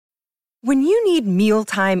When you need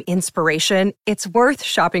mealtime inspiration, it's worth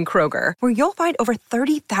shopping Kroger, where you'll find over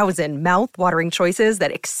 30,000 mouth-watering choices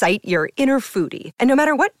that excite your inner foodie. And no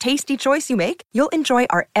matter what tasty choice you make, you'll enjoy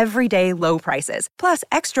our everyday low prices, plus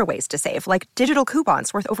extra ways to save, like digital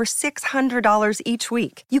coupons worth over $600 each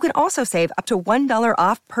week. You can also save up to $1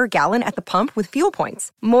 off per gallon at the pump with fuel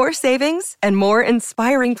points. More savings and more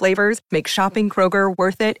inspiring flavors make shopping Kroger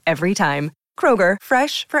worth it every time. Kroger,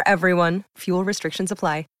 fresh for everyone. Fuel restrictions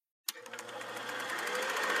apply.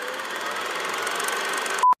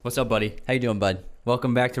 What's up, buddy? How you doing, bud?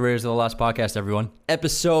 Welcome back to Raiders of the Lost Podcast, everyone.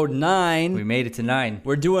 Episode 9. We made it to 9.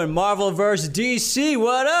 We're doing Marvel vs. DC.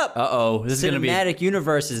 What up? Uh-oh. This is going to be... Cinematic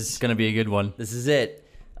universes. It's going to be a good one. This is it.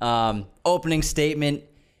 Opening statement.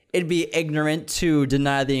 It'd be ignorant to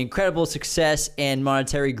deny the incredible success and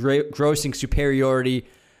monetary grossing superiority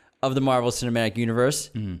of the Marvel Cinematic Universe.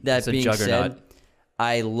 That being said,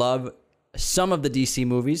 I love some of the DC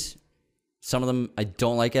movies. Some of them I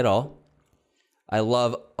don't like at all. I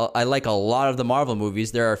like a lot of the Marvel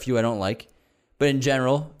movies. There are a few I don't like. But in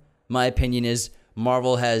general, my opinion is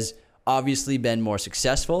Marvel has obviously been more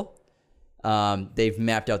successful. They've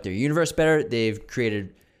mapped out their universe better. They've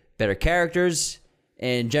created better characters.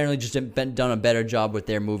 And generally just done a better job with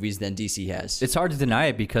their movies than DC has. It's hard to deny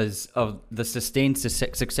it because of the sustained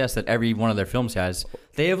success that every one of their films has.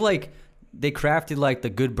 They have they crafted the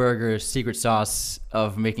Good Burger secret sauce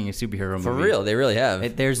of making a superhero movie. For real, they really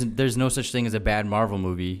have. There's no such thing as a bad Marvel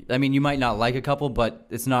movie. I mean, you might not like a couple, but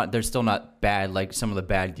they're still not bad like some of the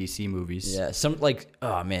bad DC movies. Yeah,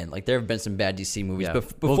 there have been some bad DC movies. Yeah.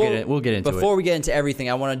 But we'll get into it. Before we get into everything,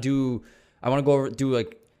 I want to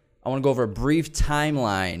go over a brief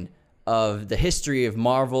timeline of the history of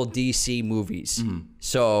Marvel DC movies.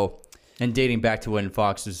 And dating back to when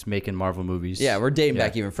Fox was making Marvel movies. Yeah, we're dating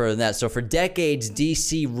back even further than that. So for decades,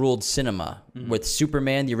 DC ruled cinema with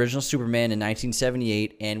Superman, the original Superman in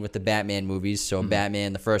 1978, and with the Batman movies. So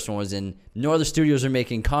Batman, the first one was in... No other studios are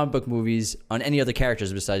making comic book movies on any other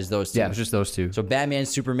characters besides those two. Yeah, it was just those two. So Batman,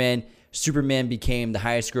 Superman. Superman became the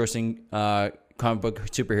highest grossing comic book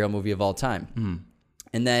superhero movie of all time.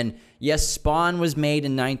 And then, yes, Spawn was made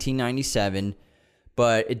in 1997,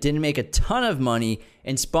 but it didn't make a ton of money.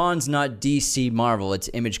 And Spawn's not DC Marvel; it's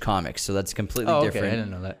Image Comics, so that's completely different. I didn't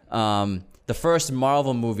know that. The first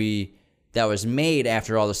Marvel movie that was made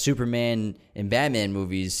after all the Superman and Batman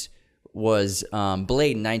movies was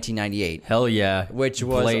Blade in 1998. Hell yeah, which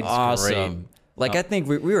was Blade's awesome. Great. I think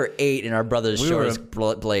we were 8 and our brothers showed us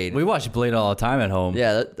Blade. We watched Blade all the time at home.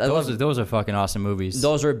 Yeah, those are fucking awesome movies.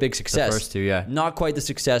 Those were a big success. The first two, yeah. Not quite the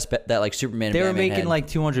success that Superman and They were Batman making had.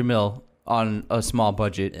 $200 million on a small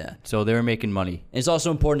budget. Yeah. So they were making money. And it's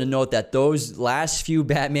also important to note that those last few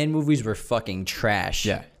Batman movies were fucking trash.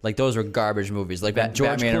 Yeah. Those were garbage movies. When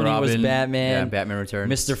George Batman Clooney was Batman. Yeah, Batman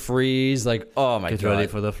Returns. Mr. Freeze. Oh my God. Get ready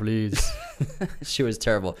for the fleas. She was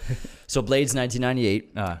terrible. So Blade's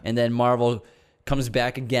 1998. And then Marvel comes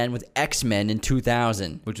back again with X-Men in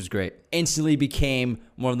 2000. Which is great. Instantly became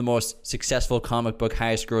one of the most successful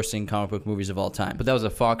highest grossing comic book movies of all time. But that was a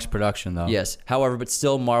Fox production, though. Yes. However, but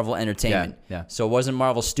still Marvel Entertainment. Yeah. So it wasn't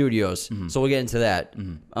Marvel Studios. So we'll get into that.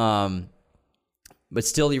 But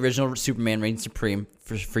still the original Superman reigned supreme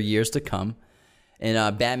for years to come.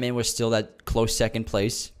 And Batman was still that close second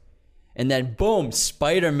place. And then, boom,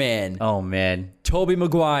 Spider-Man. Oh, man. Tobey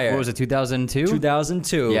Maguire. What was it, 2002?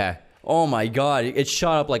 2002. Yeah. Oh my God! It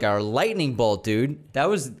shot up like a lightning bolt, dude. That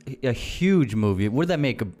was a huge movie. What did that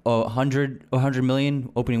make? $100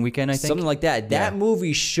 million opening weekend, I think? Something like that. That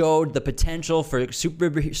movie showed the potential for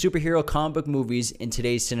superhero comic book movies in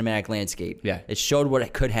today's cinematic landscape. Yeah. It showed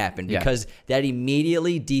what could happen because that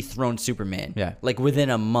immediately dethroned Superman. Yeah. Within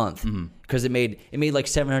a month. Because it made like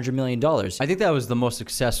 $700 million. I think that was the most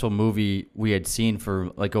successful movie we had seen for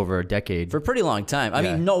over a decade. For a pretty long time. I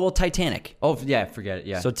mean, Titanic. Oh, yeah, forget it,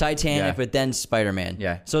 yeah. So Titanic, but then Spider-Man.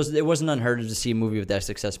 Yeah. So it wasn't unheard of to see a movie with that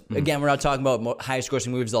success. Again, we're not talking about highest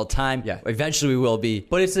grossing movies all the time. Yeah. Eventually we will be.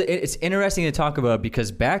 But it's interesting to talk about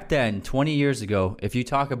because back then, 20 years ago, if you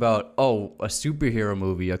talk about, a superhero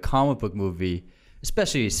movie, a comic book movie,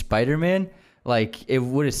 especially Spider-Man, it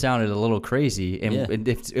would have sounded a little crazy, and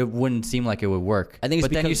it wouldn't seem like it would work. I think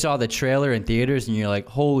then you saw the trailer in theaters, and you're like,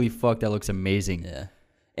 "Holy fuck, that looks amazing!" Yeah,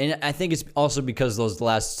 and I think it's also because those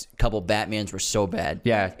last couple Batmans were so bad.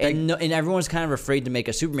 Yeah, and everyone's kind of afraid to make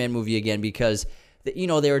a Superman movie again because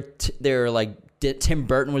Tim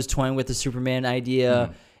Burton was toying with the Superman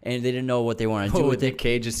idea, and they didn't know what they wanted to do with Nick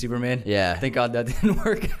Cage as Superman. Yeah, thank God that didn't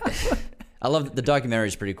work out. I love the documentary;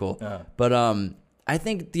 is pretty cool, but I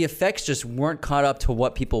think the effects just weren't caught up to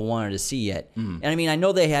what people wanted to see yet. And I mean, I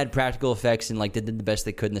know they had practical effects and they did the best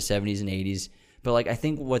they could in the 70s and 80s, But like I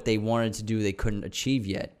think what they wanted to do, they couldn't achieve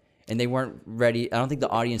yet, and they weren't ready. I don't think the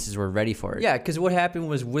audiences were ready for it. Yeah, because what happened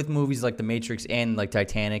was with movies like The Matrix and like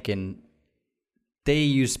Titanic, and they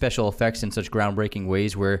use special effects in such groundbreaking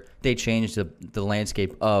ways where they changed the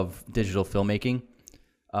landscape of digital filmmaking.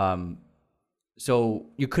 So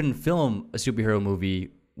you couldn't film a superhero movie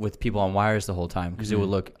with people on wires the whole time because it would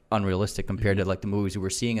look unrealistic compared to like the movies we were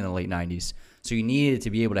seeing in the late 90s. So you needed to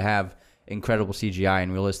be able to have incredible CGI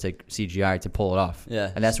and realistic CGI to pull it off.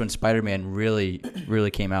 Yeah. And that's when Spider-Man really, really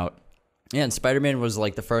came out. Yeah, and Spider-Man was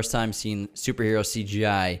like the first time seeing superhero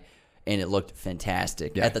CGI, and it looked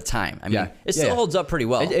fantastic at the time. I mean, it still holds up pretty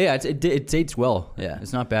well. It dates well. Yeah.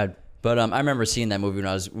 It's not bad. But I remember seeing that movie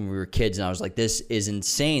when we were kids, and I was like, "This is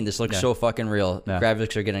insane! This looks so fucking real. Yeah.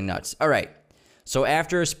 Graphics are getting nuts." All right, so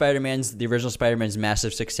after the original Spider-Man's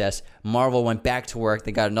massive success, Marvel went back to work.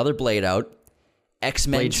 They got another Blade out,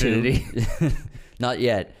 X-Men Blade 2. Trinity. Not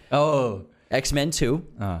yet. Oh, X-Men 2,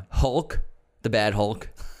 Hulk, the bad Hulk.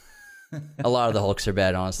 A lot of the Hulks are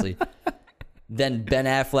bad, honestly. Then Ben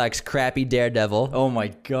Affleck's crappy Daredevil, oh my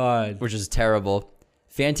God. which is terrible.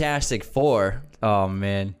 Fantastic Four. Oh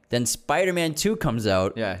man. Then Spider-Man 2 comes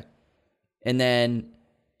out. Yeah. And then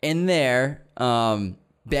in there,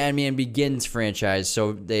 Batman Begins franchise.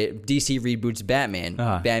 So DC reboots Batman.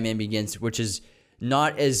 Batman Begins, which is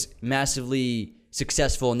not as massively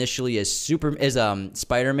successful initially as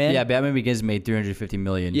Spider-Man. Yeah, Batman Begins made $350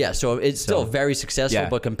 million. Yeah, so it's still very successful,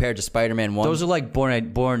 but compared to Spider-Man 1. Those are like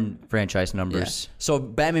born franchise numbers. Yeah. So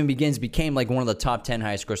Batman Begins became like one of the top 10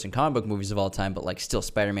 highest grossing comic book movies of all time, but like still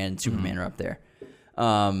Spider-Man and Superman are up there.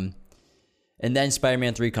 And then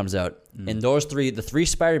Spider-Man 3 comes out. And the three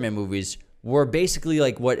Spider-Man movies were basically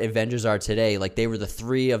like what Avengers are today. Like they were the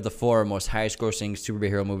 3 of the 4 most highest grossing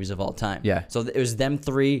superhero movies of all time. Yeah. So it was them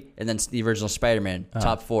 3 and then the original Spider-Man,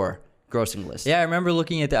 top 4 grossing list. Yeah, I remember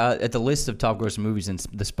looking at the list of top grossing movies, and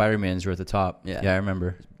the Spider-Mans were at the top. Yeah. I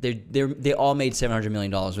remember. They all made $700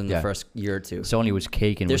 million in the first year or two. Sony was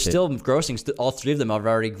caking They're with still grossing. All 3 of them have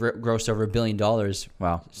already grossed over $1 billion.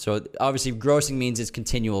 Wow. So obviously, grossing means it's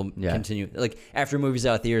continual. Like after a movie's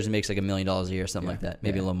out theaters, it makes like $1 million a year, something like that,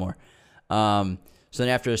 maybe a little more. So then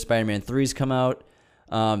after Spider-Man 3's come out,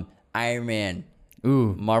 Iron Man.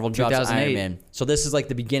 Ooh, Marvel drops 2008. Iron Man. So this is like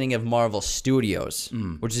the beginning of Marvel Studios,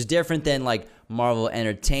 which is different than like Marvel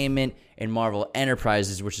Entertainment and Marvel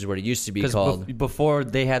Enterprises, which is what it used to be called. Before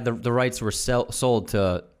they had the rights were sold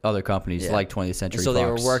to other companies like 20th Century and so Fox. they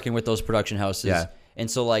were working with those production houses. Yeah. And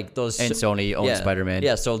so like those And Sony owned Spider-Man.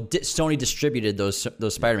 Yeah, so Sony distributed those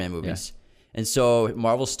Spider-Man movies. And so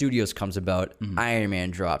Marvel Studios comes about, Iron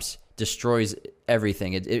Man drops, destroys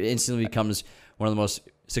everything. It instantly becomes one of the most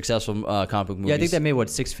successful comic book movies. Yeah, I think that made, what,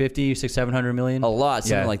 700 million? A lot,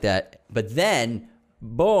 something like that. But then,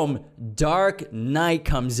 boom, Dark Knight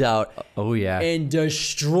comes out. Oh, yeah. And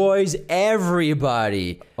destroys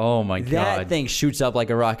everybody. Oh, my God. That thing shoots up like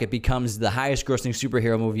a rocket, becomes the highest grossing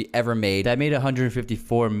superhero movie ever made. That made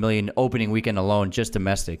 154 million opening weekend alone, just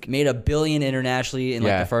domestic. Made $1 billion internationally in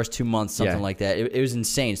like the first 2 months, something like that. It was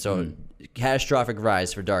insane. So, catastrophic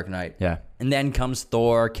rise for Dark Knight. Yeah. And then comes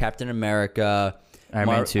Thor, Captain America,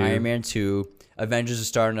 Iron Man 2. Avengers is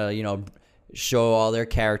starting to, show all their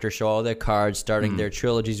characters, show all their cards, starting their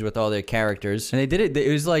trilogies with all their characters. And they did it.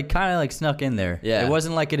 It was like kind of like snuck in there. Yeah. It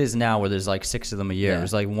wasn't like it is now where there's like 6 of them a year. Yeah. It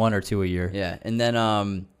was like 1 or 2 a year. Yeah. And then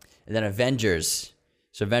Avengers.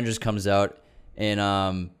 So Avengers comes out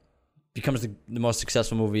and becomes the most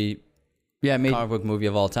successful movie. Yeah, comic book movie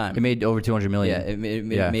of all time. It made over 200 million. Yeah, it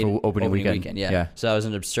made for opening weekend. Yeah. So that was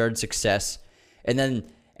an absurd success. And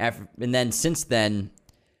then since then,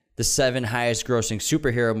 the 7 highest grossing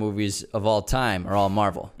superhero movies of all time are all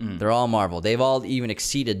Marvel. They're all Marvel. They've all even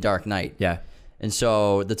exceeded Dark Knight. Yeah. And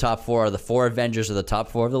so the top 4 are the 4 Avengers are the top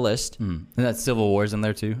 4 of the list. And that's Civil War's in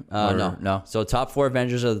there too? No. So top 4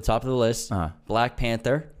 Avengers are the top of the list. Black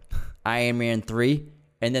Panther, Iron Man 3,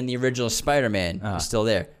 and then the original Spider-Man is still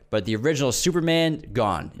there. But the original Superman,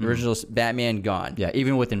 gone. The original Batman, gone. Yeah,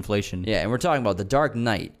 even with inflation. Yeah, and we're talking about The Dark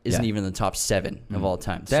Knight isn't even in the top 7 of all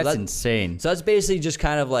time. So That's insane. So that's basically just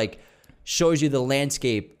kind of like shows you the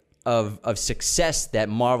landscape of success that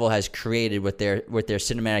Marvel has created with their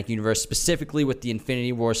cinematic universe, specifically with the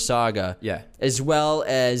Infinity War saga. Yeah. As well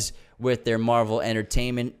as with their Marvel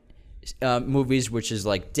Entertainment movies, which is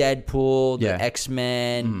like Deadpool, the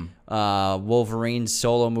X-Men, Wolverine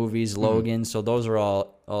solo movies, Logan. So those are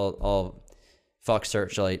all Fox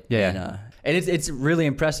Searchlight. Yeah. And it's really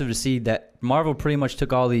impressive to see that Marvel pretty much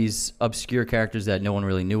took all these obscure characters that no one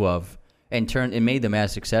really knew of and made them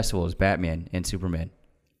as successful as Batman and Superman.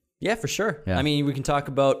 Yeah, for sure. Yeah. I mean, we can talk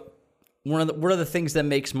about one of the things that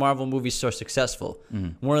makes Marvel movies so successful.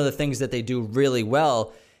 One of the things that they do really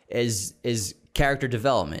well is character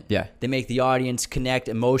development. Yeah. They make the audience connect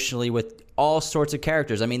emotionally with all sorts of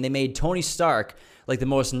characters. I mean, they made Tony Stark like the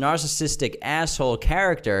most narcissistic asshole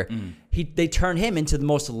character. They turned him into the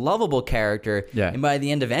most lovable character. Yeah. And by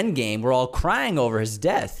the end of Endgame, we're all crying over his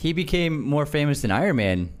death. He became more famous than Iron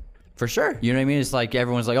Man. For sure. You know what I mean? It's like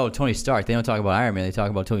everyone's like, oh, Tony Stark. They don't talk about Iron Man. They talk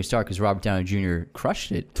about Tony Stark because Robert Downey Jr.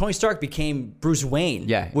 crushed it. Tony Stark became Bruce Wayne.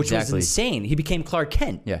 Yeah, which exactly. was insane. He became Clark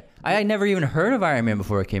Kent. Yeah. I had never even heard of Iron Man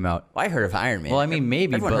before it came out. I heard of Iron Man. Well, I mean,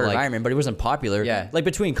 maybe, everyone but heard like, of Iron Man, but he wasn't popular. Yeah. Like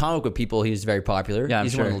between comic book people, he's very popular. Yeah, I'm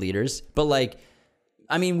he's sure. one of the leaders. But like,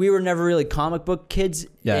 I mean, we were never really comic book kids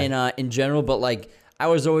in general. But like, I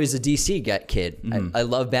was always a DC kid. I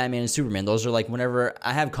love Batman and Superman. Those are like whenever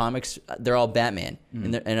I have comics, they're all Batman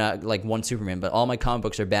and like one Superman. But all my comic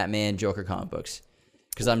books are Batman, Joker comic books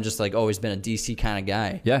because I'm just like always been a DC kind of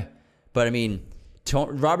guy. Yeah. But I mean,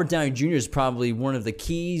 Robert Downey Jr. is probably one of the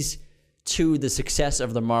keys to the success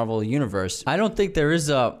of the Marvel universe. I don't think there is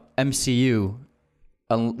a MCU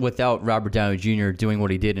without Robert Downey Jr. doing what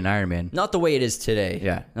he did in Iron Man. Not the way it is today.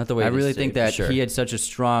 Yeah. Not the way I it is really today, think for that sure. he had such a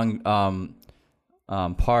strong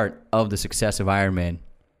part of the success of Iron Man.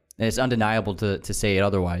 And it's undeniable to say it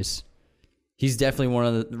otherwise. He's definitely one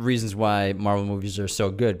of the reasons why Marvel movies are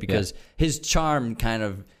so good because his charm kind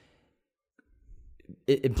of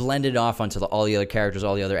it blended off onto all the other characters,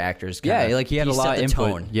 all the other actors. Yeah, like he had a lot of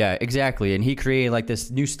input. Tone. Yeah, exactly. And he created like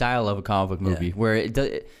this new style of a comic book movie where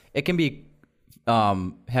it can be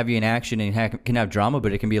heavy in action and can have drama,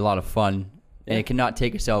 but it can be a lot of fun. And it cannot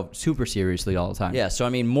take itself super seriously all the time. Yeah, so I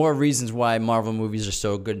mean, more reasons why Marvel movies are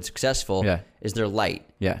so good and successful is they're light.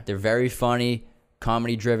 Yeah. They're very funny,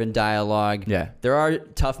 comedy-driven dialogue. Yeah. There are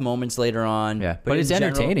tough moments later on. Yeah, but in it's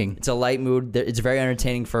general, entertaining. It's a light mood. It's very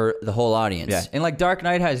entertaining for the whole audience. Yeah, and like Dark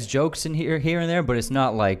Knight has jokes in here and there, but it's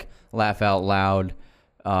not like laugh out loud.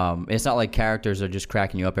 It's not like characters are just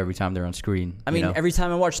cracking you up every time they're on screen. I mean, every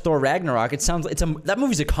time I watch Thor Ragnarok, it sounds that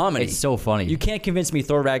movie's a comedy. It's so funny. You can't convince me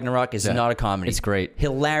Thor Ragnarok is not a comedy. It's great.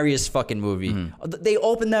 Hilarious fucking movie. They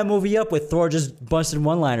opened that movie up with Thor just busting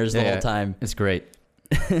one-liners the whole time. It's great.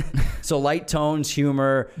 So light tones,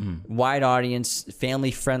 humor, wide audience,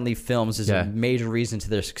 family-friendly films is a major reason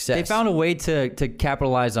to their success. They found a way to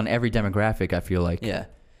capitalize on every demographic, I feel like. Yeah.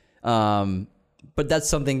 But that's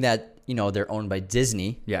something that, they're owned by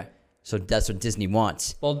Disney. Yeah. So that's what Disney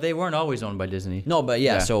wants. Well, they weren't always owned by Disney. No, but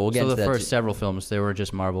so we'll get into the that first too. several films, they were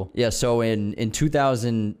just Marvel. Yeah, so in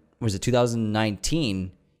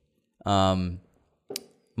 2019,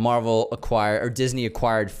 Marvel acquired, or Disney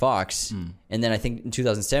acquired Fox. And then I think in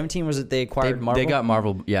 2017, was it they acquired Marvel? They got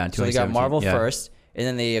Marvel, in 2017. So they got Marvel first, and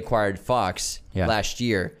then they acquired Fox last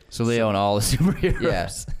year. So they own all the superheroes. Yeah.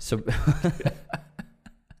 So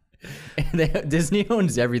Disney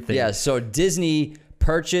owns everything. yeah, so Disney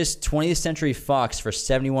purchased 20th Century Fox for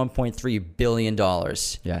 $71.3 billion.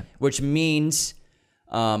 Yeah. Which means,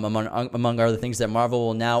 among other things, that Marvel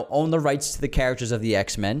will now own the rights to the characters of the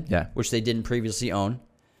X-Men, which they didn't previously own,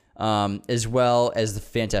 as well as the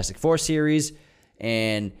Fantastic Four series.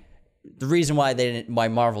 And the reason why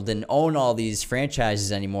Marvel didn't own all these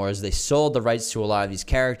franchises anymore is they sold the rights to a lot of these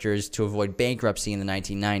characters to avoid bankruptcy in the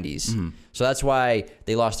 1990s. So that's why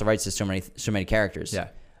they lost the rights to so many characters. Yeah.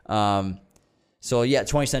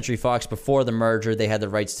 20th Century Fox, before the merger, they had the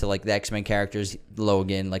rights to like the X-Men characters,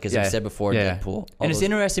 Logan, like as I said before, Deadpool. And it's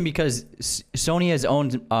interesting because Sony has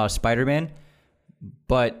owned Spider-Man,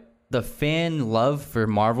 but the fan love for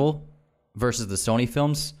Marvel versus the Sony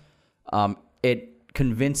films, it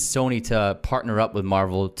convinced Sony to partner up with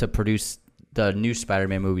Marvel to produce the new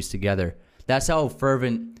Spider-Man movies together. That's how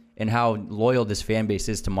fervent and how loyal this fan base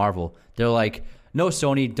is to Marvel. They're like, no,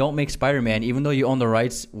 Sony, don't make Spider-Man. Even though you own the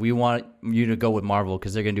rights, we want you to go with Marvel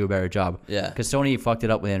because they're going to do a better job. Yeah. Because Sony fucked it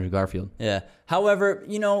up with Andrew Garfield. Yeah. However,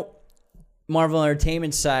 Marvel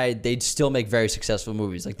Entertainment side, they'd still make very successful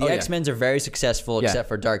movies. Like the X-Men are very successful, except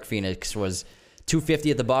for Dark Phoenix was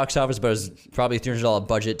 $250 at the box office, but it was probably $300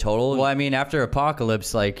 budget total. Well, I mean, after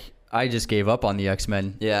Apocalypse, I just gave up on the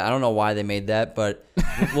X-Men. Yeah, I don't know why they made that, but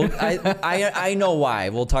I know why.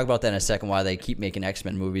 We'll talk about that in a second, why they keep making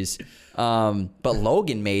X-Men movies. But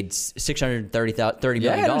Logan made $630 million.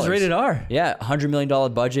 Yeah, it was rated R. Yeah, $100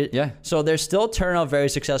 million budget. Yeah. So they're still turning out very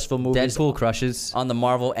successful movies. Deadpool crushes. On the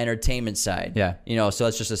Marvel Entertainment side. Yeah. So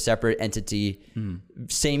it's just a separate entity.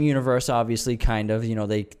 Same universe, obviously, kind of.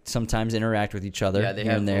 They sometimes interact with each other. Yeah, they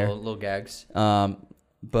here have and there. little gags.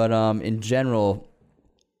 But in general,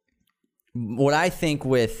 what I think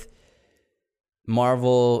with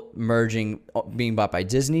Marvel being bought by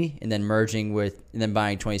Disney and then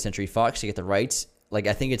buying 20th Century Fox to get the rights, like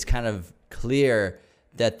I think it's kind of clear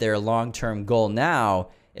that their long-term goal now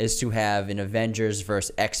is to have an Avengers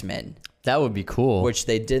versus X-Men, That would be cool. which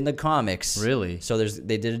they did in the comics. Really? So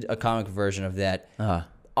they did a comic version of that.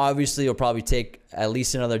 Obviously, it'll probably take at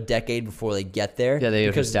least another decade before they get there. Yeah, they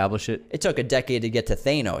because establish it. it took a decade to get to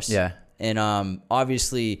Thanos. Yeah. And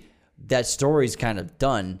obviously that story's kind of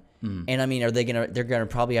done. And I mean, they're gonna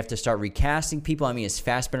probably have to start recasting people. I mean, is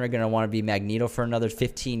Fassbender gonna want to be Magneto for another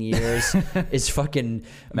 15 years? Is fucking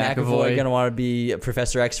McAvoy gonna want to be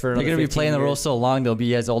Professor X for another 15 years? They're gonna be playing the role so long they'll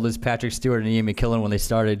be as old as Patrick Stewart and Ian McKellen when they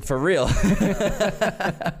started. For real.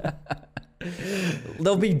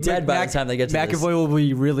 They'll be dead by the time they get to McAvoy this. will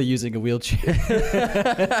be really using a wheelchair.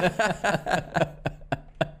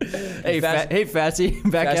 Hey, Fassy,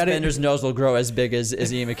 back at it. Fassbender's nose will grow as big as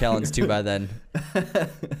Ian McKellen's too by then.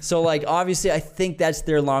 So, like, obviously, I think that's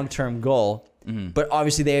their long-term goal. But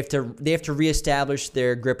obviously, they have to reestablish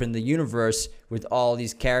their grip in the universe with all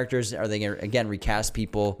these characters. Are they going to again recast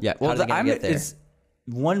people? Yeah. How are they going to get there? It's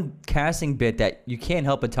one casting bit that you can't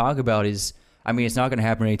help but talk about is, I mean, it's not going to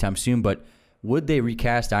happen anytime soon, but would they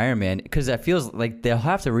recast Iron Man? Because that feels like they'll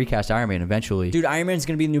have to recast Iron Man eventually. Dude, Iron Man's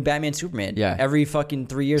going to be the new Batman, Superman. Yeah. Every fucking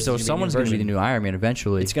 3 years. So someone's going to be the new Iron Man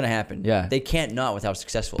eventually. It's going to happen. Yeah. They can't not with how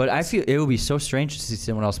successful. But it I is. feel it would be so strange to see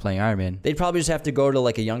someone else playing Iron Man. They'd probably just have to go to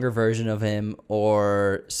like a younger version of him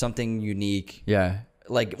or something unique. Yeah.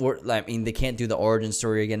 I mean, they can't do the origin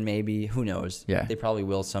story again, maybe. Who knows? Yeah. They probably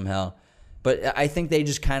will somehow. But I think they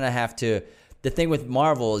just kind of have to. The thing with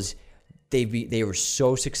Marvel is they were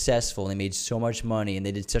so successful. They made so much money, and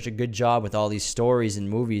they did such a good job with all these stories and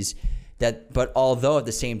movies. But although at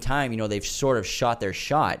the same time, they've sort of shot their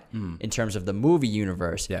shot in terms of the movie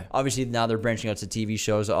universe. Yeah. Obviously, now they're branching out to TV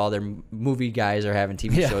shows. All their movie guys are having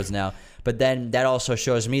TV shows now. But then that also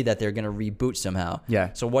shows me that they're going to reboot somehow.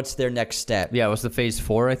 Yeah. So what's their next step? Yeah, it was the Phase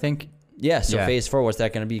 4, I think. Yeah, so Phase 4, what's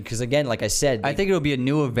that going to be? Because again, like I said, I think it'll be a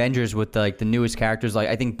new Avengers with the newest characters. Like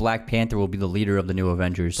I think Black Panther will be the leader of the new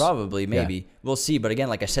Avengers. probably, maybe. We'll see. But again,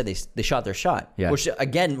 like I said, they shot their shot. Yeah. Which,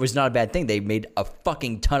 again, was not a bad thing. They made a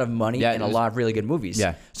fucking ton of money and a lot of really good movies.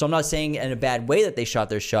 Yeah. So I'm not saying in a bad way that they shot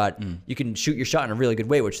their shot. You can shoot your shot in a really good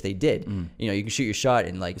way, which they did. You can shoot your shot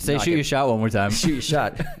and like... Say knock shoot it. your shot one more time. Shoot your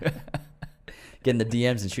shot. Get in the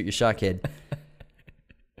DMs and shoot your shot, kid.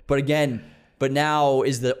 But now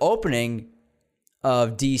is the opening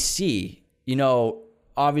of DC.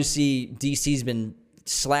 Obviously DC's been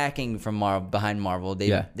slacking from behind Marvel.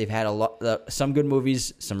 They've had some good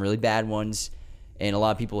movies, some really bad ones, and a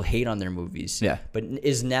lot of people hate on their movies. Yeah. But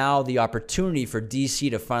is now the opportunity for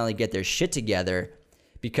DC to finally get their shit together,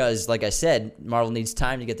 because like I said, Marvel needs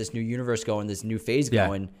time to get this new universe going, this new phase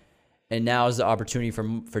going. And now is the opportunity for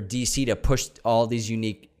DC to push all these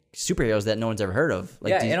unique superheroes that no one's ever heard of,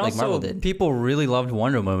 like and like also Marvel did. people really loved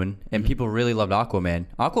Wonder Woman, and people really loved Aquaman.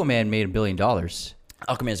 Aquaman made $1 billion.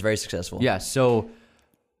 Aquaman is very successful. Yeah, so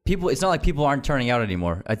it's not like people aren't turning out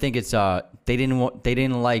anymore. I think it's they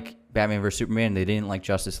didn't like Batman vs Superman. They didn't like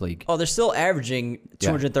Justice League. Oh, they're still averaging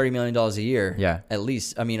 $230 million a year. Yeah. At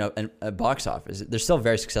least. I mean, a box office. They're still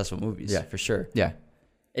very successful movies. Yeah. For sure. Yeah,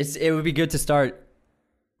 it would be good to start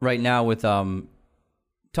right now with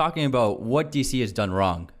talking about what DC has done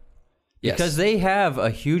wrong. Yes. Because they have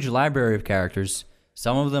a huge library of characters.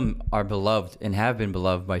 Some of them are beloved and have been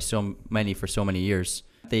beloved by so many for so many years.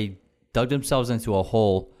 They dug themselves into a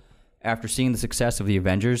hole after seeing the success of the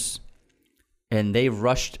Avengers, and they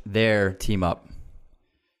rushed their team up.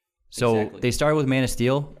 So Exactly. they started with Man of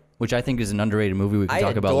Steel, which I think is an underrated movie we can I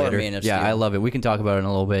talk about adore later. Man of Yeah, Steel. I love it. We can talk about it in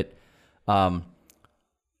a little bit.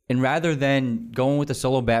 And rather than going with the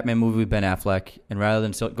solo Batman movie with Ben Affleck, and rather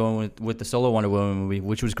than going with the solo Wonder Woman movie,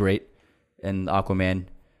 which was great, and Aquaman,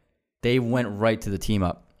 they went right to the team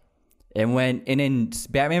up. And in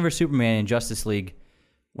Batman vs Superman and Justice League,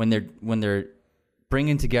 when they're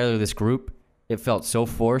bringing together this group, it felt so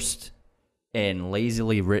forced and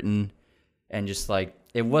lazily written, and just like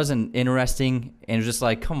it wasn't interesting. And it was just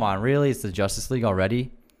like, come on, really? It's the Justice League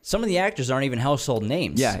already? Some of the actors aren't even household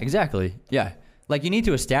names. Yeah, exactly. Yeah. Like, you need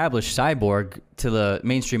to establish Cyborg to the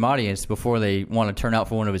mainstream audience before they want to turn out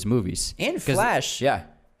for one of his movies. And Flash. Yeah.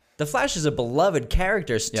 The Flash is a beloved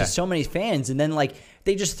character Yeah. to so many fans, and then like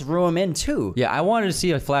they just threw him in too. Yeah, I wanted to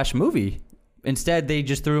see a Flash movie. Instead, they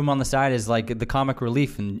just threw him on the side as like the comic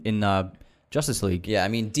relief in Justice League. Yeah, I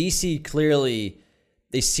mean, DC clearly,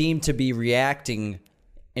 they seem to be reacting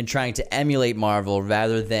and trying to emulate Marvel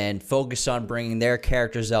rather than focus on bringing their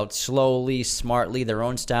characters out slowly, smartly, their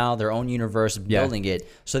own style, their own universe, building it.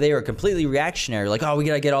 So they were completely reactionary, like, oh, we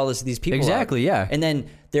got to get all these people Exactly, out. yeah. And then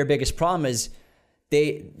their biggest problem is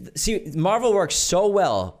Marvel works so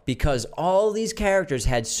well because all these characters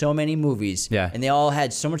had so many movies, and they all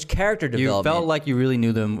had so much character development. You felt like you really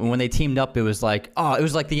knew them. When they teamed up, it was like,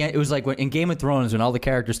 when in Game of Thrones when all the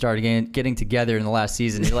characters started getting together in the last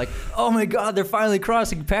season. You're like, oh my god, they're finally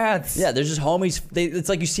crossing paths. Yeah, they're just homies. It's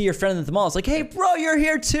like you see your friend at the mall. It's like, hey, bro, you're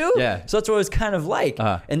here too. Yeah. So that's what it was kind of like.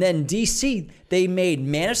 And then DC, they made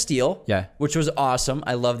Man of Steel, which was awesome.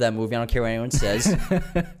 I love that movie. I don't care what anyone says.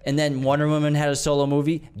 And then Wonder Woman had a solo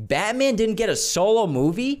movie. Batman didn't get a solo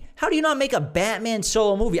movie? How do you not make a Batman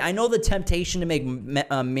solo movie? I know the temptation to make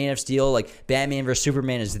Man of Steel, like Batman versus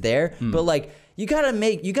Superman, is there, but like you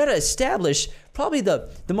gotta establish probably the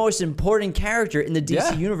most important character in the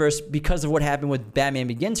DC universe because of what happened with Batman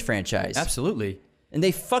Begins franchise. Absolutely. And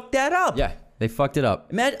they fucked that up. Yeah, they fucked it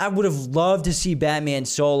up. Imagine, I would have loved to see Batman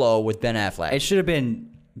solo with Ben Affleck. It should have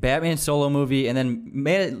been Batman solo movie, and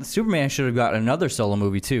then Superman should have got another solo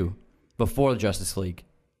movie too before the Justice League.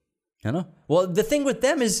 I know. Well, the thing with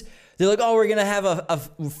them is they're like, oh, we're going to have a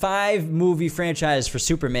 5-movie franchise for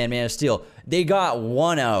Superman, Man of Steel. They got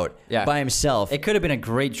one out by himself. It could have been a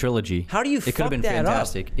great trilogy. How do you It could have been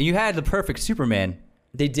fantastic. And you had the perfect Superman.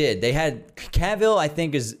 They did. They had Cavill, I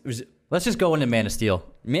think, was... Let's just go into Man of Steel.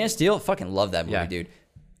 Man of Steel? Fucking love that movie, dude.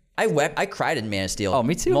 I wept. I cried in Man of Steel. Oh,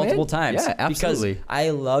 me too, multiple times. Yeah, absolutely. Because I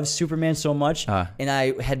love Superman so much, and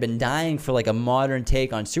I had been dying for like a modern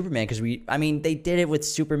take on Superman because they did it with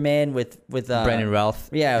Superman with Brandon Routh.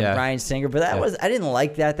 Yeah, Bryan Singer, but I didn't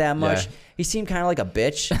like that much. Yeah. He seemed kind of like a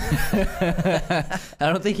bitch.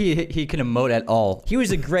 I don't think he can emote at all. He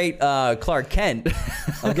was a great Clark Kent.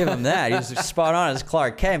 I'll give him that. He was spot on as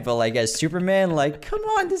Clark Kent, but like as Superman, like, come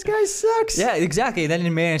on, this guy sucks. Yeah, exactly. And then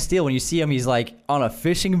in Man of Steel, when you see him, he's like on a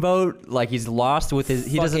fishing boat, like he's lost with his.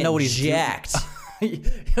 He doesn't know what he's jacked.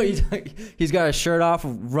 He's got a shirt off,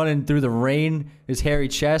 running through the rain. His hairy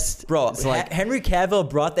chest, bro. It's like Henry Cavill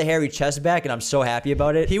brought the hairy chest back, and I'm so happy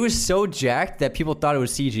about it. He was so jacked that people thought it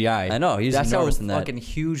was CGI. I know. That's how fucking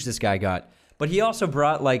huge this guy got. But he also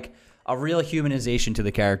brought like a real humanization to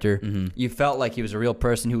the character. Mm-hmm. You felt like he was a real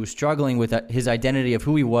person who was struggling with his identity of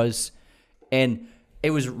who he was, and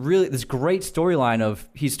it was really this great storyline of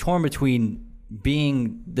he's torn between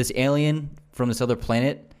being this alien from this other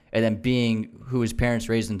planet and then being who his parents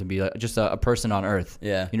raised him to be, like just a person on Earth.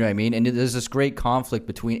 Yeah. You know what I mean? And there's this great conflict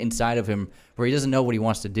inside of him where he doesn't know what he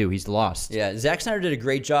wants to do. He's lost. Yeah, Zack Snyder did a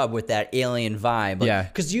great job with that alien vibe. Like, yeah.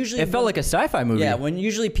 Because usually... It felt like a sci-fi movie. Yeah, when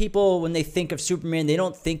usually people, when they think of Superman, they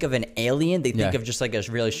don't think of an alien. They think of just like a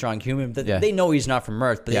really strong human. They know he's not from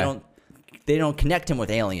Earth, but they don't connect him with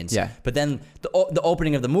aliens. Yeah. But then the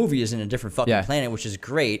opening of the movie is in a different fucking planet, which is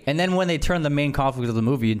great. And then when they turn the main conflict of the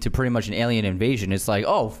movie into pretty much an alien invasion, it's like,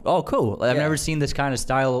 oh, cool. I've never seen this kind of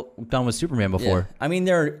style done with Superman before. Yeah. I mean,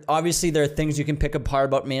 there are things you can pick apart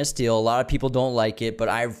about Man of Steel. A lot of people don't like it, but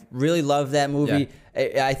I really love that movie.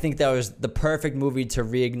 Yeah. I think that was the perfect movie to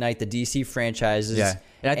reignite the DC franchises. Yeah.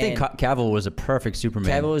 And I think Cavill was a perfect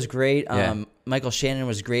Superman. Cavill was great. Yeah. Michael Shannon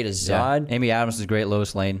was great as Zod. Yeah. Amy Adams was great,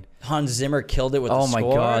 Lois Lane. Hans Zimmer killed it with the score. Oh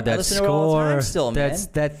my god, that score! Still, that's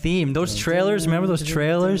that theme. Those trailers, remember those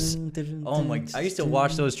trailers? Oh my! I used to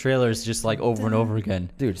watch those trailers just like over and over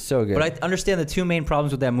again. Dude, so good. But I understand the two main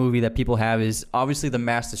problems with that movie that people have is obviously the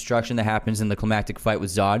mass destruction that happens in the climactic fight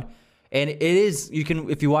with Zod, and it is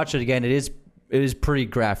if you watch it again, it is pretty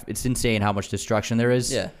graphic. It's insane how much destruction there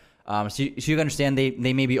is. Yeah. So you can understand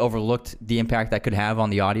they maybe overlooked the impact that could have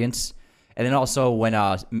on the audience. And then also when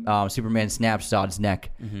Superman snaps Zod's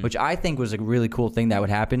neck, which I think was a really cool thing that would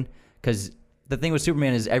happen. Because the thing with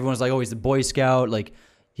Superman is everyone's like, oh, he's the Boy Scout. Like,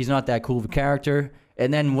 he's not that cool of a character.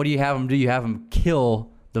 And then what do you have him do? You have him kill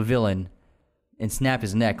the villain and snap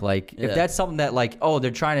his neck. Like, if that's something that, like, oh, they're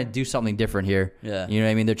trying to do something different here. Yeah. You know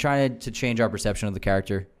what I mean? They're trying to change our perception of the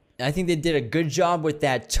character. I think they did a good job with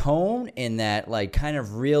that tone and that like kind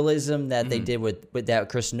of realism that they did with that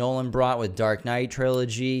Chris Nolan brought with Dark Knight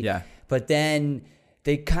trilogy. Yeah. But then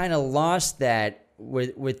they kind of lost that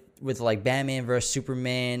with like Batman versus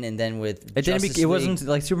Superman, and then with it wasn't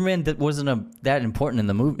like Superman that wasn't that important in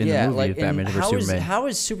the movie. Like Batman versus Superman. How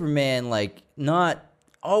is Superman like not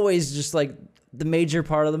always just like the major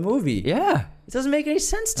part of the movie? Yeah. It doesn't make any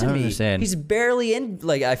sense to me. Understand. He's barely in.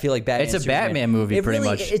 Like I feel like Batman. It's a Batman movie, pretty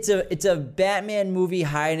much. It's a Batman movie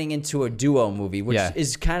hiding into a duo movie, which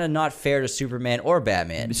is kind of not fair to Superman or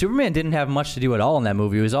Batman. Superman didn't have much to do at all in that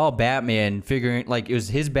movie. It was all Batman figuring. Like it was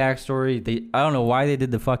his backstory. I don't know why they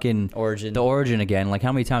did the fucking origin. The origin again. Like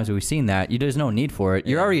how many times have we seen that? There's no need for it.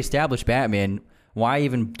 You're already established Batman. Why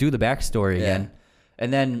even do the backstory again?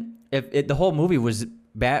 And then if the whole movie was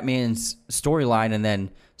Batman's storyline and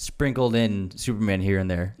then sprinkled in Superman here and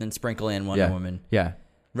there. And sprinkle in Wonder Woman. Yeah.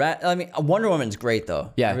 I mean, Wonder Woman's great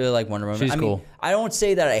though. Yeah. I really like Wonder Woman. She's I mean, cool. I don't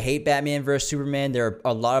say that I hate Batman versus Superman. There are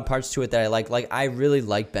a lot of parts to it that I like. Like, I really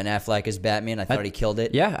like Ben Affleck as Batman. I thought he killed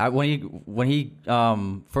it. Yeah, when he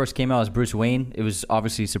first came out as Bruce Wayne, it was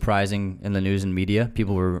obviously surprising in the news and media.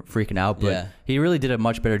 People were freaking out, but he really did a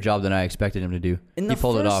much better job than I expected him to do. He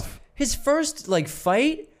pulled it off. His first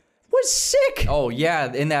fight was sick. Oh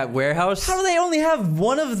yeah, in that warehouse. How do they only have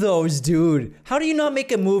one of those, dude? How do you not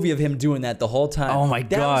make a movie of him doing that the whole time? Oh my god,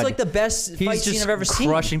 that was like the best fight scene I've ever seen.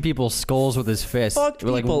 Crushing people's skulls with his fist. Fucked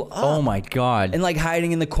people up. Oh my god. And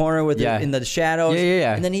hiding in the corner with in the shadows.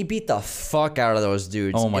 Yeah. And then he beat the fuck out of those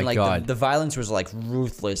dudes. Oh my god. The violence was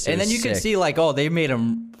ruthless. And then you could see they made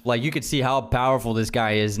him you could see how powerful this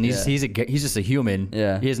guy is, and he's just a human.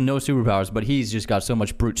 Yeah. He has no superpowers, but he's just got so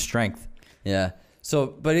much brute strength. Yeah. So,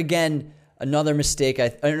 but again, another mistake,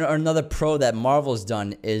 another pro that Marvel's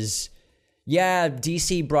done is,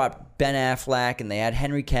 DC brought Ben Affleck and they had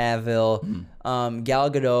Henry Cavill, Gal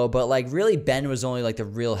Gadot, but really Ben was only the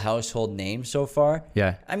real household name so far.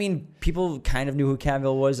 Yeah. I mean, people kind of knew who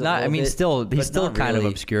Cavill was. He's still kind of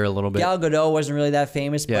obscure a little bit. Gal Gadot wasn't really that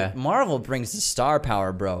famous, but Marvel brings the star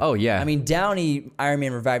power, bro. Oh yeah. I mean, Downey, Iron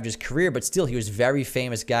Man revived his career, but still, he was a very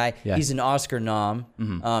famous guy. Yeah. He's an Oscar nom.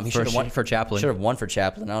 He should have won for Chaplin. Should have won for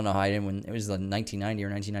Chaplin. I don't know how he didn't win. It was 1990 or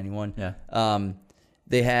 1991. Yeah.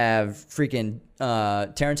 They have freaking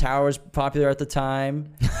Terrence Howard was popular at the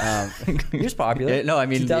time. He was popular. No, I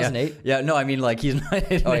mean 2008. Yeah, no, I mean he's not.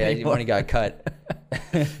 Oh yeah, when he got cut.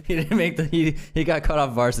 He didn't make he got cut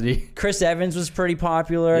off Varsity. Chris Evans was pretty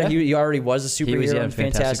popular. Yeah. He already was a superhero in Fantastic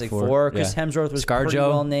Fantastic Four. Four. Chris Yeah. Hemsworth was pretty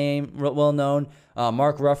ScarJo. well known.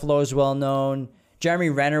 Mark Ruffalo is well known.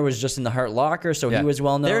 Jeremy Renner was just in the Hurt Locker, so he was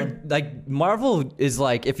well known. They're Marvel is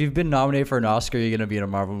if you've been nominated for an Oscar, you're gonna be in a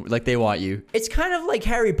Marvel movie. They want you. It's kind of like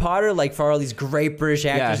Harry Potter, for all these great British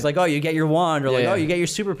actors, Yeah. oh, you get your wand, or Yeah. oh, you get your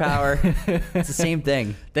superpower. It's the same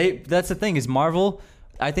thing. That's the thing is Marvel.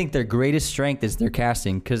 I think their greatest strength is their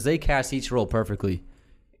casting because they cast each role perfectly,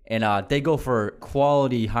 and they go for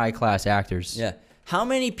quality, high class actors. Yeah. How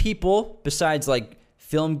many people besides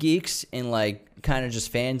film geeks and kind of just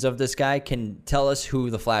fans of this guy can tell us who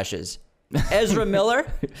the Flash is? Ezra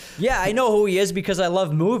Miller? Yeah, I know who he is because I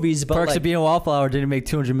love movies, but Perks of Being a Wallflower didn't make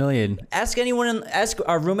 $200 million. Ask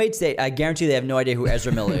our roommates. I guarantee they have no idea who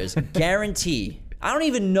Ezra Miller is. Guarantee. I don't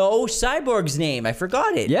even know Cyborg's name. I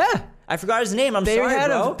forgot it. Yeah, I forgot his name. Sorry,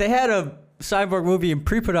 bro. They had a Cyborg movie in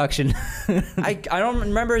pre-production. I don't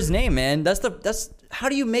remember his name, man. That's how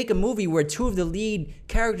do you make a movie where two of the lead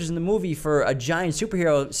characters in the movie for a giant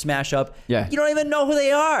superhero smash up? Yeah. You don't even know who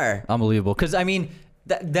they are. Unbelievable. Because I mean,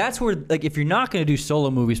 that's where if you're not going to do solo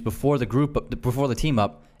movies before the team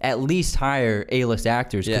up, at least hire A-list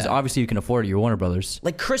actors because obviously you can afford it. You're Warner Brothers.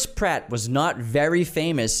 Chris Pratt was not very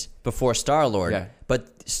famous before Star-Lord,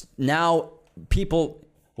 but now people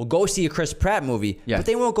will go see a Chris Pratt movie, but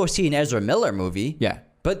they won't go see an Ezra Miller movie. Yeah.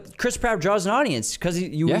 But Chris Pratt draws an audience because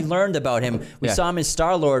we learned about him. We saw him as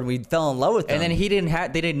Star-Lord. We fell in love with him. And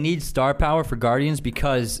then they didn't need star power for Guardians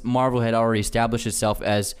because Marvel had already established itself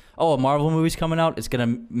as, a Marvel movie's coming out. It's going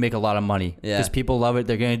to make a lot of money because people love it.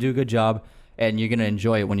 They're going to do a good job, and you're going to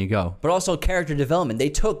enjoy it when you go. But also character development.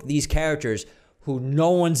 They took these characters who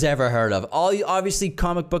no one's ever heard of. Obviously,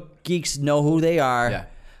 comic book geeks know who they are. Yeah.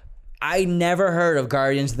 I never heard of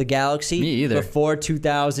Guardians of the Galaxy Me either. before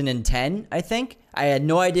 2010, I think. I had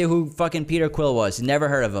no idea who fucking Peter Quill was. Never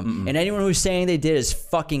heard of him. And anyone who's saying they did is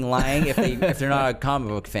fucking lying if they're not a comic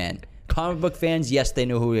book fan. Comic book fans, yes, they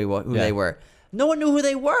knew who they were. No one knew who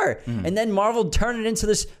they were. And then Marvel turned it into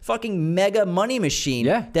this fucking mega money machine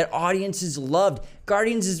that audiences loved.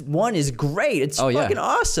 Guardians 1 is great. It's fucking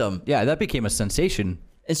awesome. Yeah, that became a sensation.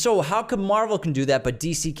 And so how come Marvel can do that but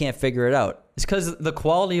DC can't figure it out? It's because the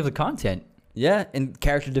quality of the content. Yeah, and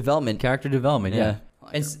character development. Yeah.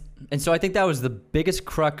 And so I think that was the biggest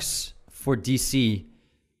crux for DC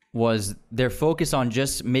was their focus on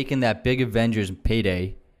just making that big Avengers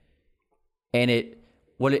payday. And they're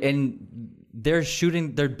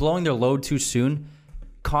blowing their load too soon,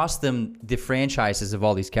 cost them the franchises of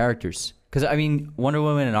all these characters. Because I mean, Wonder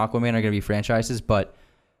Woman and Aquaman are going to be franchises, but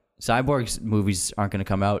Cyborg's movies aren't going to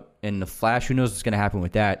come out, and The Flash, who knows what's going to happen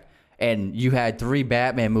with that. And you had 3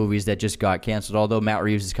 Batman movies that just got canceled, although Matt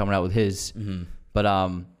Reeves is coming out with his. But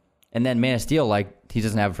and then Man of Steel, he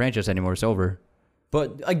doesn't have a franchise anymore. It's over.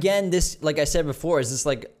 But again, this, like I said before, is this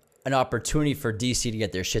an opportunity for DC to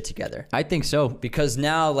get their shit together? I think so. Because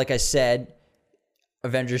now, like I said,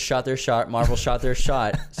 Avengers shot their shot, Marvel shot their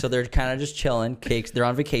shot, so they're kind of just chilling. They're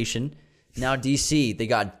on vacation. Now DC, they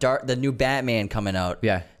got the new Batman coming out.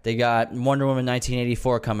 Yeah. They got Wonder Woman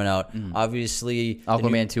 1984 coming out. Obviously,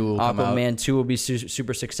 Aquaman 2 will come out. Aquaman 2 will be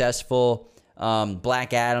super successful.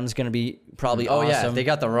 Black Adam's going to be probably Oh awesome. yeah, they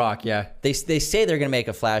got The Rock. Yeah. They say they're going to make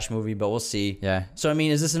a Flash movie, but we'll see. Yeah. So, I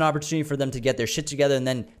mean, is this an opportunity for them to get their shit together? And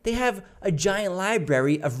then they have a giant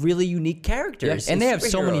library of really unique characters. And they have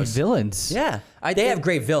so many superheroes. villains. Yeah. They have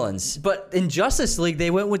great villains. But in Justice League, they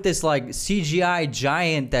went with this like CGI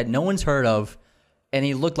giant that no one's heard of, and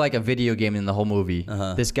he looked like a video game in the whole movie.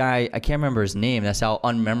 This guy, I can't remember his name. That's how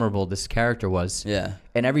unmemorable this character was. Yeah.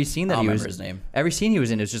 And every scene that I'll he was, remember his name. every scene he was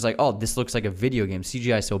in, it was just like, oh, this looks like a video game.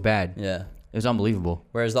 CGI is so bad. Yeah. It was unbelievable.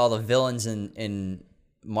 Whereas all the villains in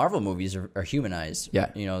Marvel movies are humanized. Yeah.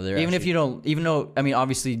 You know, they're even though, I mean,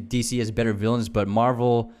 obviously DC has better villains, but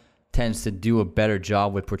Marvel tends to do a better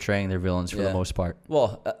job with portraying their villains for the most part.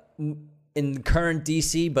 Well, in current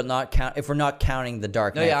DC, but if we're not counting the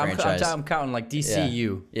Dark Knight franchise. I'm counting like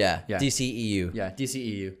DCU. Yeah. Yeah. DCEU. Yeah,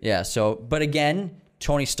 DCEU. Yeah. So, but again,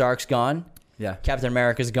 Tony Stark's gone. Yeah. Captain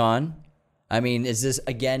America's gone. I mean, is this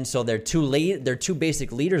again? So their two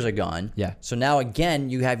basic leaders are gone. Yeah. So now again,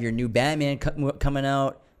 you have your new Batman coming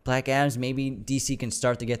out. Black Adams. Maybe DC can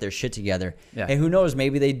start to get their shit together. Yeah. And who knows?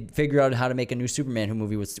 Maybe they figure out how to make a new Superman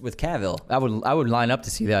movie with Cavill. I would line up to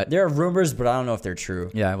see that. There are rumors, but I don't know if they're true.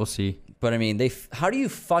 Yeah, we'll see. But I mean, how do you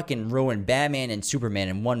fucking ruin Batman and Superman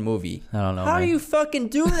in one movie? I don't know. How man. do you fucking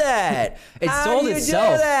do that? It How sold do you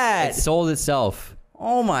itself. Do that? It sold itself.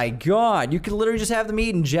 Oh my God. You could literally just have them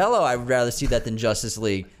eating Jell-O. I would rather see that than Justice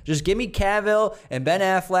League. Just give me Cavill and Ben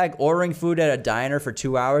Affleck ordering food at a diner for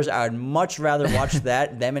 2 hours. I would much rather watch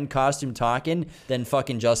that, them in costume talking, than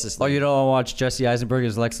fucking Justice Oh, League. you don't want to watch Jesse Eisenberg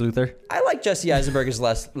as Lex Luthor? I like Jesse Eisenberg as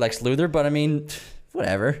Lex Luthor, but I mean,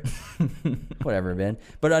 whatever. Whatever, man.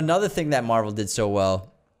 But another thing that Marvel did so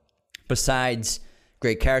well, besides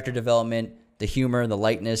great character development, the humor, the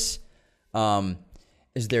lightness,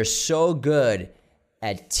 is they're so good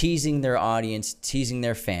at teasing their audience, teasing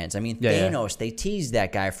their fans. I mean, Thanos, they teased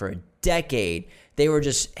that guy for a decade. They were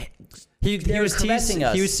just... He was teasing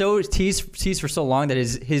us. He was so teased for so long that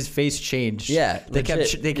his face changed. Yeah, they kept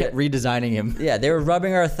redesigning him. Yeah, they were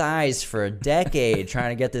rubbing our thighs for a decade trying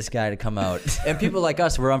to get this guy to come out. And people like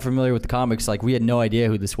us were unfamiliar with the comics. Like, we had no idea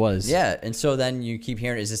who this was. Yeah, and so then you keep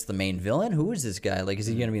hearing, is this the main villain? Who is this guy? Like, is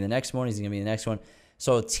he going to be the next one? Is he going to be the next one?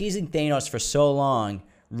 So teasing Thanos for so long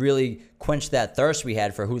really quenched that thirst we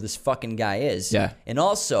had for who this fucking guy is. Yeah. And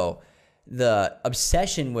also the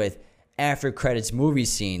obsession with after credits movie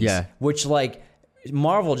scenes. Yeah. Which, like,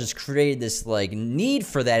 Marvel just created this, like, need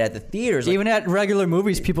for that at the theaters. Like, Even at regular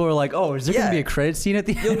movies, people are like, oh, is there going to be a credit scene at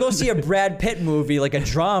the end? you'll go see a Brad Pitt movie, like a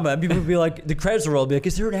drama, and people will be like, the credits will roll. Be like,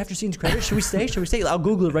 is there an after scenes credit? Should we stay? Should we stay? I'll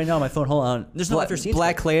Google it right now on my phone. Hold on. There's no after scenes.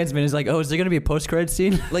 Black Klansman is like, oh, is there going to be a post-credit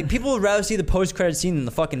scene? Like, people would rather see the post-credit scene than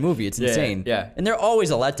the fucking movie. It's insane. yeah. And they're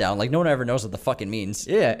always a letdown. Like, no one ever knows what the fucking means.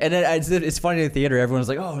 Yeah, and then it's funny in the theater. Everyone's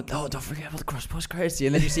like, "Oh, no, don't forget about the post-credit scene."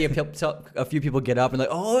 And then you see a few people get up and like,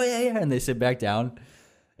 "Oh yeah," and they sit back down.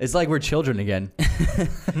 It's like we're children again.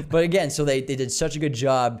 But again, so they did such a good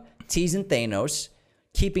job teasing Thanos,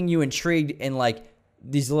 keeping you intrigued in like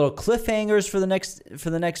these little cliffhangers for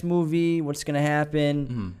the next movie. What's gonna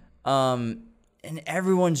happen? And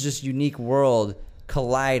everyone's just unique world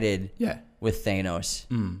collided with Thanos,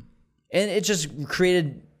 and it just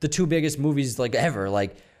created the two biggest movies like ever.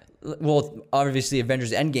 Like, well, obviously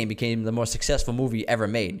Avengers Endgame became the most successful movie ever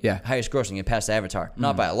made. Yeah. Highest grossing, it passed Avatar.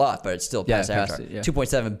 Not by a lot, but it's still passed Avatar.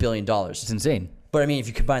 $2.7 billion. It's insane. But I mean, if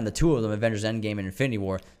you combine the two of them, Avengers Endgame and Infinity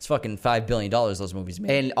War, it's fucking $5 billion those movies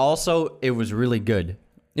made. And also, it was really good.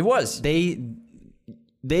 It was. They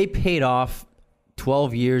paid off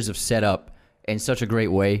 12 years of setup in such a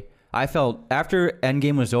great way. I felt, after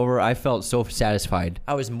Endgame was over, I felt so satisfied.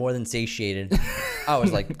 I was more than satiated. I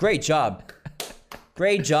was like, great job.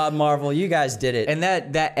 Great job, Marvel. You guys did it. And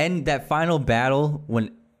that final battle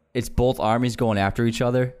when it's both armies going after each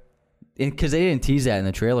other, because they didn't tease that in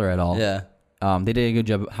the trailer at all. Yeah. They did a good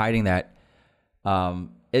job hiding that.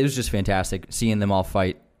 It was just fantastic seeing them all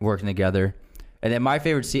fight, working together. And then my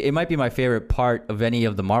favorite scene, it might be my favorite part of any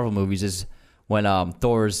of the Marvel movies, is when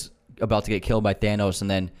Thor's about to get killed by Thanos, and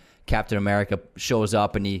then Captain America shows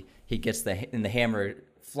up and he gets the hammer,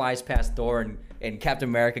 flies past Thor, and Captain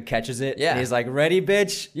America catches it. Yeah. And he's like, ready,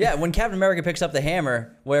 bitch? Yeah, when Captain America picks up the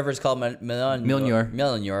hammer, whatever it's called, Mjolnir.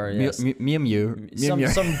 Yes. Mjolnir.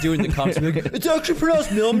 Some dude in the comics be like, it's actually pronounced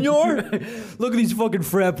Mjolnir. Look at these fucking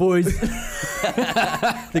frat boys.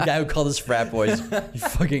 The guy who called us frat boys. You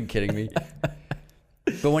fucking kidding me?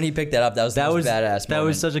 But when he picked that up, that was badass moment. That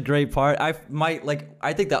was such a great part. I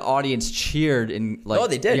think the audience cheered and like. Oh,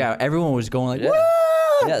 they did. Yeah, everyone was going like, Yeah.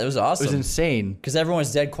 woo! Yeah, that was It awesome. was insane. Because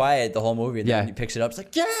everyone's dead quiet the whole movie, and then Yeah. he picks it up. It's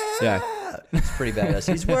like, yeah, Yeah. it's pretty badass.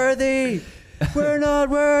 He's worthy. We're not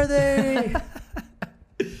worthy.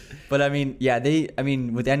 But I mean, yeah,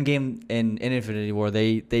 with Endgame and Infinity War,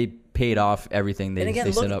 they paid off everything they And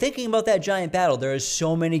again, set up. thinking about that giant battle, there are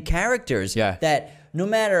so many characters Yeah. that no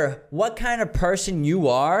matter what kind of person you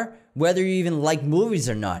are, whether you even like movies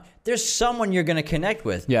or not, there's someone you're going to connect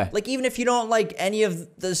with. Yeah. Like, even if you don't like any of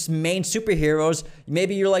the main superheroes,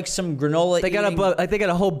 maybe you're like some granola They eating... got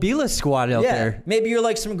a whole B-list squad out there. Maybe you're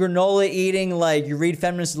like some granola eating, like you read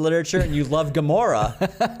feminist literature and you love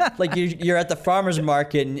Gamora. Like you're at the farmer's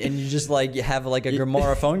market and you just like you have like a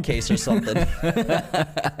Gamora phone case or something.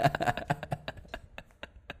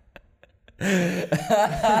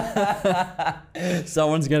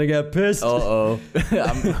 Someone's gonna get pissed. Uh-oh.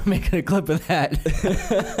 I'm making a clip of that.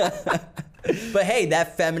 But hey,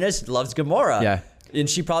 that feminist loves Gamora. Yeah. And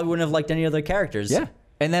she probably wouldn't have liked any other characters. Yeah.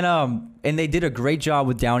 And then and they did a great job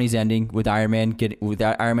with Downey's ending with Iron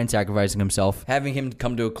Man sacrificing himself. Having him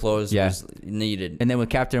come to a close Yeah. was needed. And then with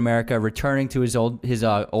Captain America returning to his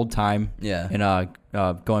old time. Yeah.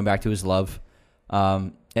 And going back to his love.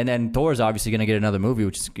 And then Thor's obviously going to get another movie,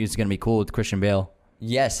 which is going to be cool with Christian Bale.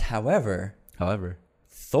 Yes, however,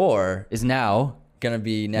 Thor is now gonna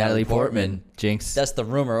be Natalie Portman. Jinx. That's the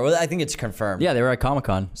rumor. Well, I think it's confirmed. Yeah, they were at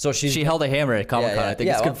Comic-Con. So she held a hammer at Comic-Con. I think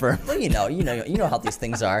it's confirmed. Well, you know how these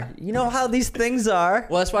things are. You know how these things are.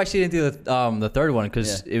 Well, that's why she didn't do the third one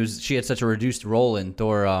because she had such a reduced role in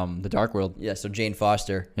Thor: The Dark World. Yeah. So Jane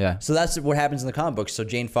Foster. Yeah. So that's what happens in the comic books. So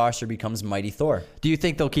Jane Foster becomes Mighty Thor. Do you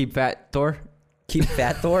think they'll keep Fat Thor? Keep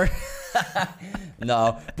Fat Thor?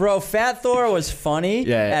 No, bro. Fat Thor was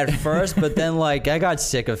funny at first, but then like I got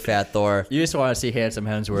sick of Fat Thor. You just want to see handsome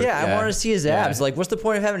Hemsworth. Yeah, I want to see his abs. Like, what's the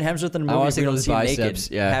point of having Hemsworth in a movie? I want if to we see don't those see him biceps.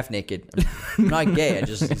 naked, Yeah, half naked. I'm not gay.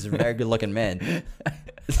 He's a very good looking man.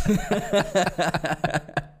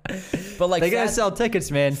 But like they gotta sell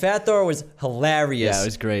tickets, man. Fat Thor was hilarious. Yeah, it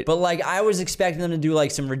was great. But like I was expecting them to do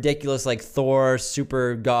like some ridiculous like Thor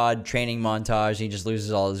super god training montage. And he just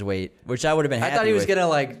loses all his weight, which I would have been happy I thought he was with. gonna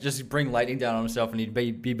like just bring lightning down on himself and he'd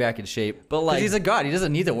be back in shape. But 'cause like he's a god, he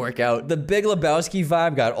doesn't need to work out. The Big Lebowski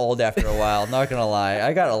vibe got old after a while. Not gonna lie,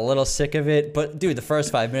 I got a little sick of it. But dude, the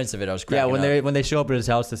first 5 minutes of it, I was cracking up. when they show up at his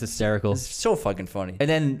house, it's hysterical. It's so fucking funny.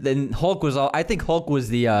 And then Hulk was I think Hulk was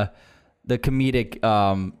the comedic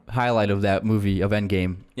highlight of that movie of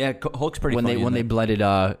Endgame. Yeah, Hulk's pretty funny. When they blended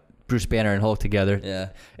Bruce Banner and Hulk together. Yeah.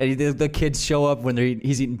 And the kids show up when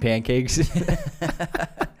he's eating pancakes.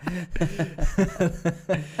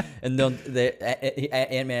 And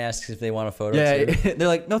Ant-Man asks if they want a photo. Yeah, too. they're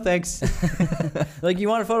like, no thanks. Like, you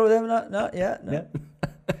want a photo with him? No, yeah, no.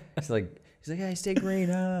 Yeah. He's like, hey, stay green.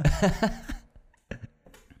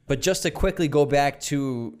 But just to quickly go back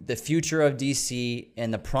to the future of DC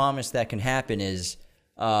and the promise that can happen is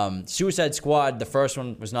Suicide Squad, the first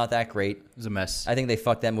one was not that great. It was a mess. I think they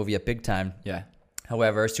fucked that movie up big time. Yeah.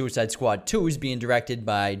 However, Suicide Squad 2 is being directed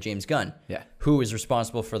by James Gunn, Yeah. who is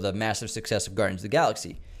responsible for the massive success of Guardians of the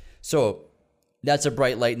Galaxy. So that's a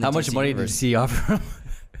bright light in the How much DC money universe. did DC offer him?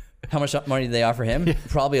 How much money did they offer him?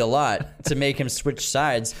 Probably a lot to make him switch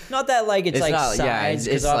sides. Not that like it's like not- yeah, sides,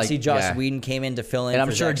 it's because obviously like- Joss yeah. Whedon came in to fill in And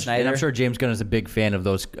for Zack Snyder. And I'm sure James Gunn is a big fan of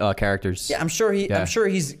those characters. Yeah, I'm sure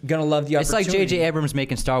he's gonna love the It's like opportunity. J.J. Abrams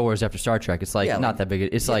making Star Wars after Star Trek. It's like Yeah, not like- that big.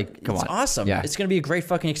 It's like, come It's on. awesome. Yeah. It's gonna be a great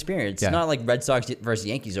fucking experience. Yeah. It's not like Red Sox versus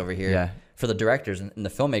Yankees over here Yeah. for the directors and the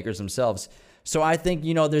filmmakers themselves. So I think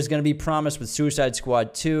there's gonna be promise with Suicide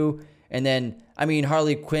Squad 2. And then, I mean,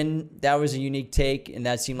 Harley Quinn, that was a unique take, and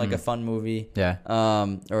that seemed like a fun movie. Yeah.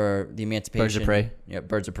 Or The Emancipation. Birds of Prey. Yeah,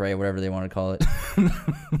 Birds of Prey, whatever they want to call it.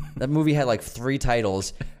 That movie had like 3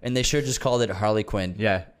 titles, and they should have just called it Harley Quinn.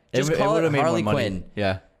 Yeah. Just call it would've made Harley more money. Quinn.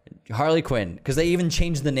 Yeah. Harley Quinn, because they even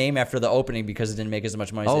changed the name after the opening because it didn't make as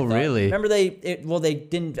much money as Oh, they thought. really? Remember they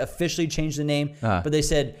didn't officially change the name, but they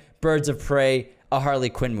said Birds of Prey, a Harley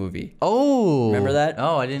Quinn movie. Oh. Remember that?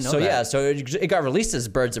 Oh, I didn't know so, that. yeah, so it got released as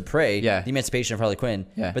Birds of Prey, Yeah. The Emancipation of Harley Quinn.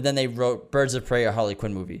 Yeah. But then they wrote Birds of Prey, a Harley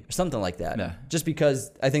Quinn movie, or something like that. Yeah. Just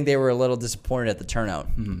because I think they were a little disappointed at the turnout.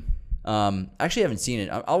 I actually haven't seen it.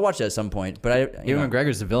 I'll watch it at some point. But Ewan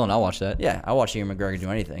McGregor's the villain. I'll watch that. yeah, I'll watch Ewan McGregor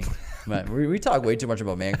do anything. But we talk way too much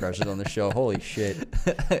about man crushes on the show. Holy shit.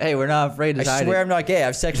 Hey, we're not afraid to I hide swear it. I'm not gay. I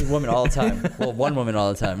have sex with women all the time. Well, one woman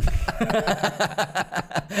all the time.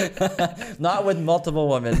 Not with multiple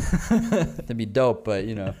women. That'd be dope, but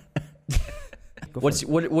What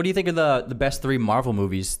do you think of the best 3 Marvel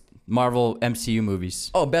movies? Marvel MCU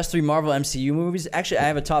movies. Oh, best 3 Marvel MCU movies? Actually, I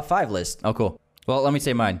have a top 5 list. Oh, cool. Well, let me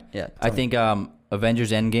say mine. Yeah, I tell me. think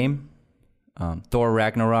Avengers Endgame, Thor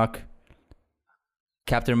Ragnarok,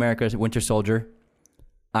 Captain America Winter Soldier,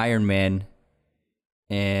 Iron Man,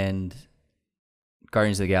 and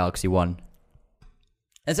Guardians of the Galaxy 1.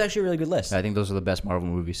 It's actually a really good list. I think those are the best Marvel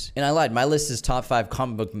movies. And I lied. My list is top 5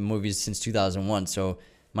 comic book movies since 2001, so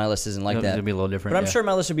my list isn't like It's that. gonna be a little different. But I'm sure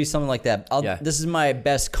my list would be something like that. Yeah. This is my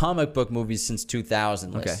best comic book movies since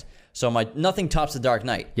 2000 list. Okay. So nothing tops The Dark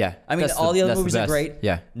Knight. Yeah. I mean, That's all the other that's movies are best. great.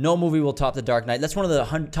 Yeah. No movie will top The Dark Knight. That's one of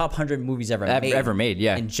the top 100 movies ever made. Ever made,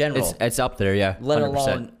 yeah. In general. It's up there, yeah. let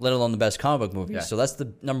 100%. alone the best comic book movies. Yeah. So that's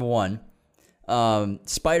the number one.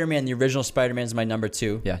 Spider-Man, the original Spider-Man is my number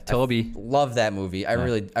 2. Yeah, Toby. Love that movie. I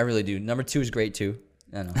really do. Number 2 is great too.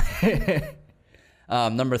 I know.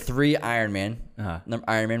 Number 3, Iron Man.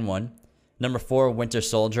 Iron Man 1. Number 4, Winter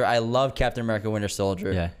Soldier. I love Captain America: Winter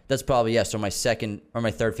Soldier. Yeah. That's probably so my second or my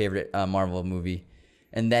third favorite Marvel movie,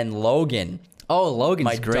 and then Logan. Oh, Logan's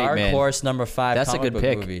My great, dark man. horse number 5. That's a comic good book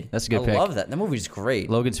pick. Movie. That's a good pick. I love that. That movie's great.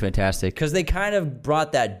 Logan's fantastic. Because they kind of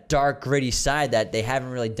brought that dark, gritty side that they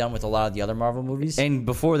haven't really done with a lot of the other Marvel movies. And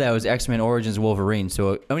before that was X-Men Origins Wolverine.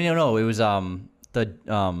 So I mean, no, it was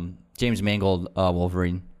the James Mangold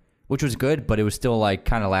Wolverine, which was good, but it was still like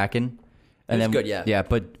kind of lacking. And was then good, yeah. Yeah,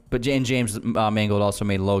 but James Mangold also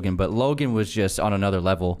made Logan, but Logan was just on another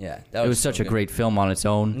level. Yeah, it was such a great film on its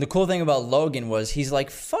own. And the cool thing about Logan was he's like,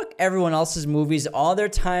 fuck everyone else's movies, all their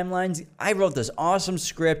timelines. I wrote this awesome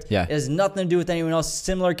script. Yeah. It has nothing to do with anyone else,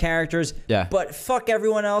 similar characters. Yeah. But fuck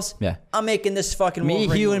everyone else. Yeah. I'm making this fucking Me,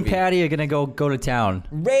 Wolverine Hugh, and movie. Patty are gonna go to town.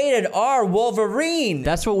 Rated R Wolverine.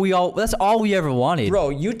 That's all we ever wanted. Bro,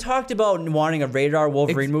 you talked about wanting a rated R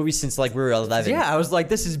Wolverine movie since like we were 11. Yeah, I was like,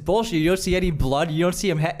 this is bullshit. You don't see any blood. You don't see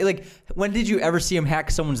him like. When did you ever see him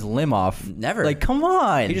hack someone's limb off? Never. Like, come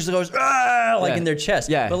on. He just goes, "Ah," like Yeah. in their chest.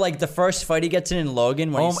 Yeah. But like the first fight he gets in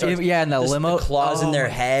Logan when he starts, yeah, in the limo. the claws in Oh their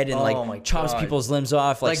my- head and oh my like chops God. people's limbs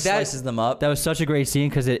off, like that- slices them up. That was such a great scene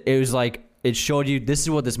because it was like it showed you this is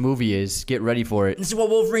what this movie is. Get ready for it. This is what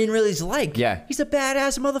Wolverine really is like. Yeah. He's a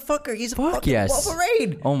badass motherfucker. He's a fucking yes.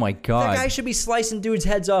 Wolverine. Oh my god. That guy should be slicing dudes'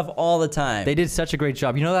 heads off all the time. They did such a great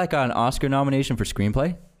job. You know that got an Oscar nomination for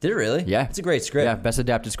screenplay? Did it really? Yeah. It's a great script. Yeah, best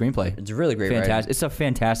adapted screenplay. It's a really great writing. Fantastic. It's a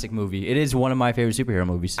fantastic movie. It is one of my favorite superhero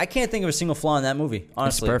movies. I can't think of a single flaw in that movie,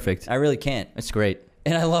 honestly. perfect. I really can't. It's great.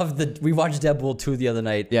 And I love we watched Deadpool 2 the other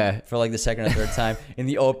night. Yeah. For like the second or third time. In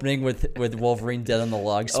the opening with Wolverine dead on the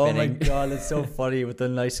log spinning. Oh my god, it's so funny with the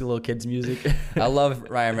nice little kids music. I love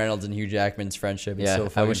Ryan Reynolds and Hugh Jackman's friendship. It's Yeah, so I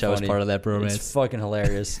fucking wish I was funny. part of that bromance. It's fucking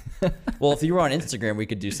hilarious. Well, if you were on Instagram, we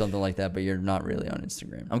could do something like that, but you're not really on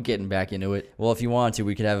Instagram. I'm getting back into it. Well, if you want to,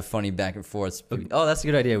 we could have a funny back and forth. Oh, that's a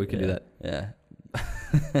good idea. We could do that. Yeah.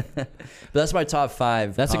 But that's my top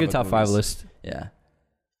 5. That's a good comic top 5 movies. list. Yeah.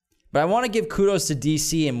 But I want to give kudos to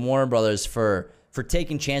DC and Warner Brothers for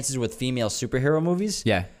taking chances with female superhero movies.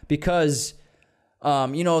 Yeah. Because,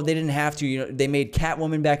 they didn't have to. They made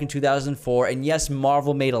Catwoman back in 2004. And yes,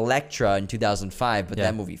 Marvel made Elektra in 2005, but Yeah.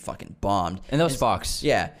 that movie fucking bombed. And that was Fox.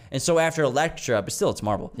 Yeah. And so after Elektra, but still it's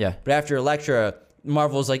Marvel. Yeah. But after Elektra,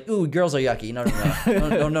 Marvel's like, ooh, girls are yucky. No.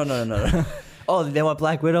 Oh, they want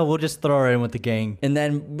Black Widow? We'll just throw her in with the gang. And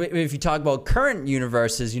then if you talk about current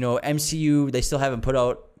universes, MCU, they still haven't put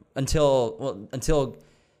out until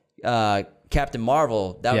Captain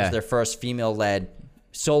Marvel. That Yeah. was their first female-led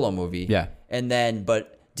solo movie. Yeah. And then,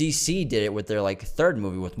 but DC did it with their like third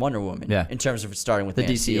movie with Wonder Woman. Yeah. In terms of starting with The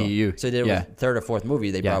Man of Steel. DCEU. So they did it Yeah. with third or fourth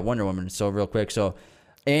movie. They Yeah. brought Wonder Woman. So real quick.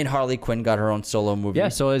 And Harley Quinn got her own solo movie. Yeah,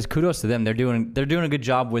 so it's kudos to them. They're doing a good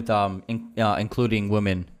job with including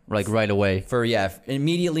women like right away.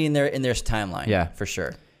 Immediately in their timeline. Yeah. For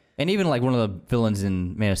sure. And even like one of the villains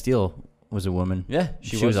in Man of Steel was a woman. Yeah,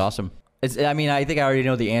 she was awesome. I think I already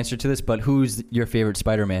know the answer to this, but who's your favorite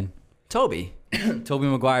Spider-Man? Tobey. Tobey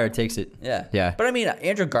Maguire takes it. Yeah. Yeah. But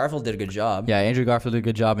Andrew Garfield did a good job. Yeah, Andrew Garfield did a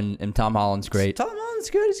good job, and Tom Holland's great. Tom Holland's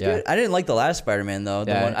good. He's Yeah. good. I didn't like the last Spider-Man though.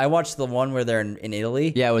 Yeah. I watched the one where they're in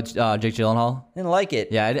Italy. Yeah, with Jake Gyllenhaal. Didn't like it.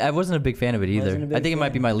 Yeah, I wasn't a big fan of it either. Wasn't a big I think it might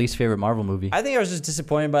fan. be my least favorite Marvel movie. I think I was just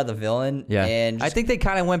disappointed by the villain. Yeah, And I think they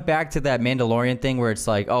kind of went back to that Mandalorian thing where it's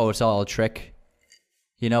like, oh, it's all a trick,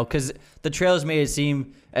 because the trailers made it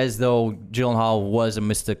seem as though Gyllenhaal was a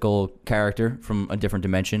mystical character from a different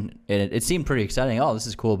dimension, and it seemed pretty exciting. Oh, this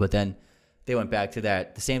is cool, but then they went back to the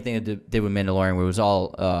same thing that they did with Mandalorian, where it was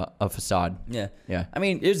all a facade. yeah. Yeah. I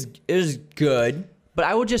mean, it was good. But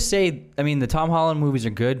I would just say, the Tom Holland movies are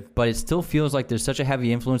good, but it still feels like there's such a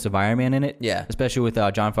heavy influence of Iron Man in it. Yeah. Especially with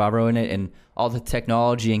Jon Favreau in it and all the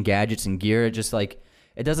technology and gadgets and gear. It just like,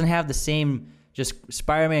 it doesn't have the same just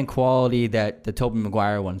Spider-Man quality that the Tobey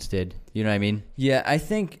Maguire ones did. You know what I mean? Yeah, I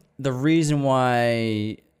think the reason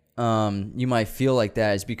why you might feel like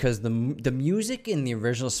that is because the music in the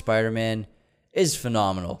original Spider-Man is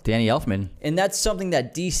phenomenal. Danny Elfman. And that's something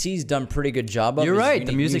that DC's done pretty good job of. You're is right. unique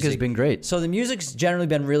The music has been great. So the music's generally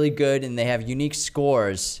been really good, and they have unique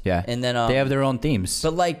scores. Yeah. And then they have their own themes.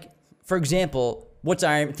 But like, for example,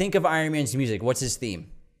 think of Iron Man's music. What's his theme?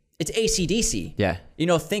 It's AC/DC. Yeah. You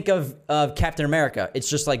know, think of Captain America. It's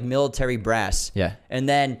just like military brass. Yeah. And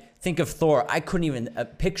then think of Thor. I couldn't even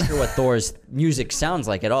picture what Thor's music sounds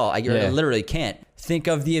like at all. I literally can't. Think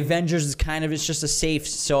of the Avengers as it's just a safe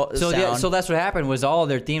sound. Yeah, so that's what happened was all of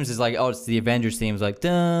their themes is like, oh, it's the Avengers themes, like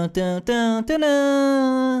dun dun dun dun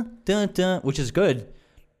dun dun dun, which is good,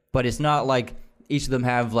 but it's not like each of them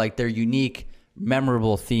have like their unique,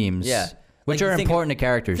 memorable themes. Yeah. Which Like, are important to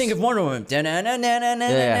characters. Think of Wonder Woman. Yeah,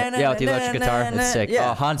 with the electric guitar. It's sick.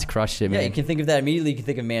 Yeah. Oh, Hans crushed it, man. Yeah, you can think of that immediately. You can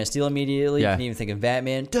think of Man of Steel immediately. Yeah. You can even think of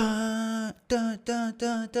Batman. Dun, dun, dun,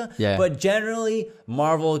 dun, dun. Yeah. But generally,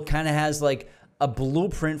 Marvel kind of has like a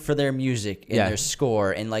blueprint for their music and their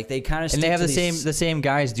score, and like they kind of And they have the same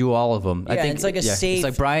guys do all of them. I think it's like a safe. It's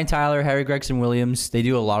like Brian Tyler, Harry Gregson Williams. They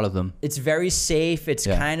do a lot of them. It's very safe. It's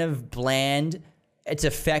kind of bland. It's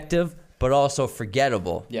effective, but also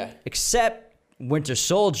forgettable. Yeah. Except Winter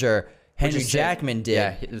Soldier, Henry is sick. Jackman did.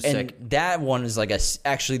 Yeah, it was and sick. that one is like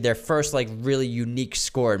actually their first like really unique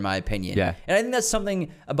score in my opinion. Yeah. And I think that's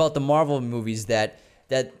something about the Marvel movies that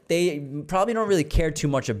they probably don't really care too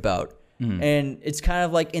much about. And it's kind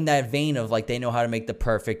of like in that vein of like they know how to make the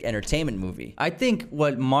perfect entertainment movie. I think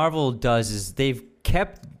what Marvel does is they've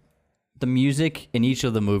kept the music in each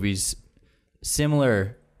of the movies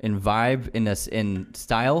similar in vibe, in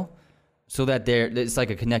style, so that it's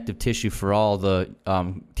like a connective tissue for all the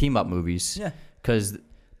team up movies. Yeah. Because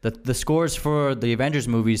the scores for the Avengers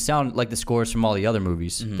movies sound like the scores from all the other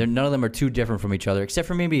movies. None of them are too different from each other, except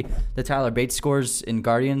for maybe the Tyler Bates scores in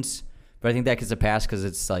Guardians. But I think that gets a pass because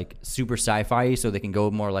it's like super sci-fi, so they can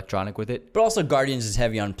go more electronic with it. But also Guardians is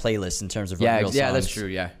heavy on playlists in terms of like real songs. Yeah, that's true.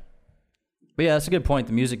 Yeah. But yeah, that's a good point.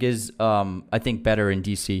 The music is, I think, better in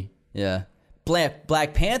DC. Yeah.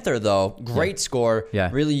 Black Panther, though, great score,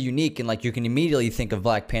 really unique, and like you can immediately think of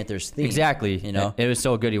Black Panther's theme. Exactly. You know, it was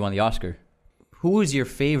so good he won the Oscar. Who is your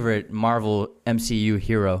favorite Marvel MCU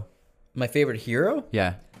hero? my favorite hero,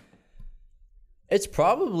 Yeah. it's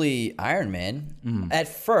probably Iron Man at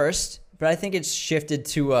first, but I think it's shifted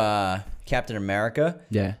to Captain America.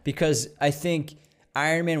 Yeah. Because I think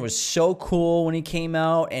Iron Man was so cool when he came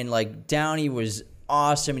out, and like Downey was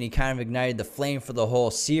awesome, and he kind of ignited the flame for the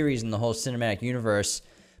whole series and the whole cinematic universe.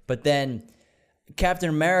 But then Captain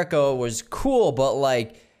America was cool, but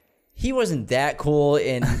like he wasn't that cool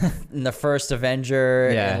in the first Avenger,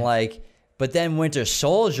 and like. But then Winter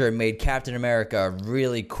Soldier made Captain America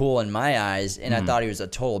really cool in my eyes, and I thought he was a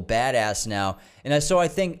total badass now. And so I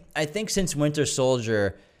think since Winter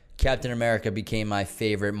Soldier, Captain America became my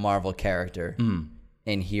favorite Marvel character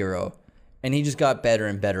and hero. And he just got better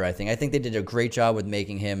and better, I think. I think they did a great job with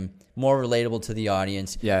making him more relatable to the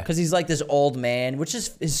audience. Yeah. Because he's like this old man, which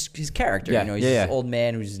is his character. Yeah. You know, he's this old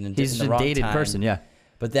man who's in the wrong dated time. person, yeah.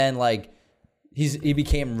 But then, like, he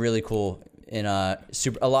became really cool and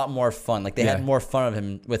a lot more fun. Like, they had more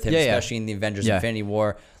fun with him, especially in the Avengers Infinity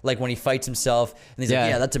War. Like, when he fights himself, and he's like,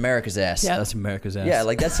 yeah, that's America's ass. Yeah, that's America's ass. Yeah,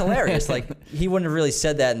 like, that's hilarious. Like, he wouldn't have really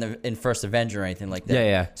said that in First Avenger or anything like that.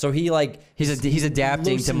 Yeah. So he, like... He's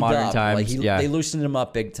adapting to modern times. Like, they loosened him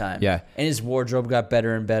up big time. Yeah. And his wardrobe got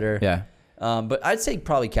better and better. Yeah. But I'd say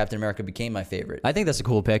probably Captain America became my favorite. I think that's a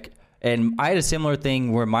cool pick. And I had a similar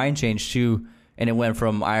thing where mine changed too, and it went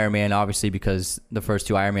from Iron Man, obviously, because the first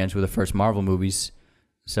two Iron Mans were the first Marvel movies.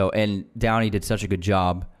 So, and Downey did such a good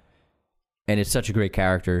job, and it's such a great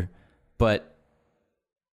character. But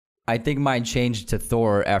I think mine changed to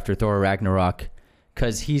Thor after Thor Ragnarok,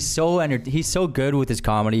 because he's so good with his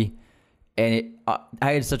comedy, and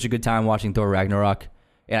I had such a good time watching Thor Ragnarok,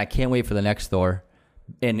 and I can't wait for the next Thor.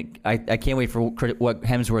 And I can't wait for what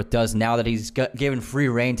Hemsworth does now that he's given free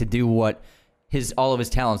reign to do what all of his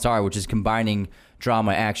talents are, which is combining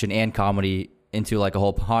drama, action, and comedy into like a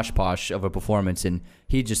whole posh of a performance, and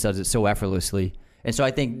he just does it so effortlessly. And so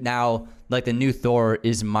I think now, like, the new Thor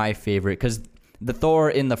is my favorite, because the Thor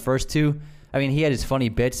in the first two, I mean, he had his funny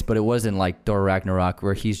bits, but it wasn't like Thor Ragnarok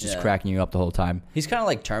where he's just cracking you up the whole time. He's kind of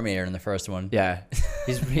like Terminator in the first one. Yeah.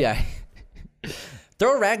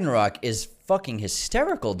 Thor Ragnarok is fucking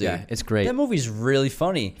hysterical, dude. Yeah, it's great. That movie's really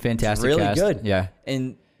funny. Fantastic It's really cast. good. Yeah.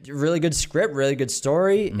 And really good script, really good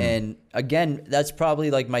story. And again, that's probably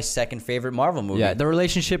like my second favorite Marvel movie. Yeah, the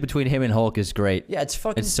relationship between him and Hulk is great. Yeah, it's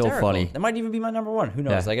fucking It's so hysterical. funny. That might even be my number one. Who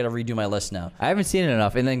knows? Yeah. I got to redo my list now. I haven't seen it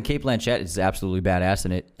enough. And then Cate Blanchett is absolutely badass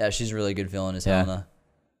in it. Yeah, she's a really good villain as Yeah. Helena,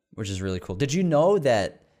 which is really cool. Did you know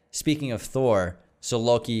that, speaking of Thor, So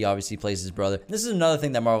Loki obviously plays his brother. This is another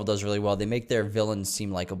thing that Marvel does really well. They make their villains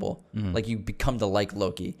seem likable. Like you become to like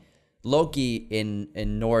Loki. Loki in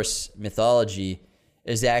Norse mythology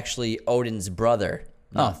is actually Odin's brother,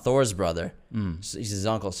 not Thor's brother. So he's his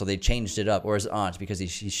uncle. So they changed it up, or his aunt, because he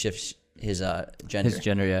shifts his gender. His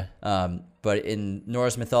gender, yeah. But in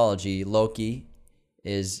Norse mythology, Loki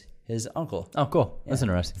is his uncle. Oh, cool. That's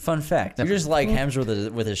interesting. Fun fact. You just like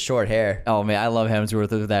Hemsworth with his short hair. Oh man, I love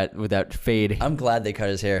Hemsworth with that fade. I'm glad they cut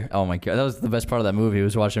his hair. Oh my god, that was the best part of that movie.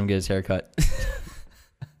 Was watching him get his hair cut.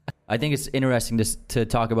 I think it's interesting to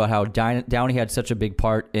talk about how Downey had such a big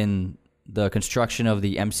part in the construction of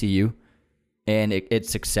the MCU and its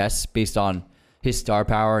success based on his star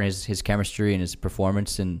power and his chemistry and his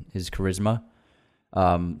performance and his charisma.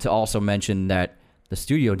 To also mention that the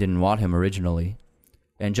studio didn't want him originally.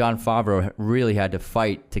 And Jon Favreau really had to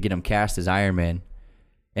fight to get him cast as Iron Man,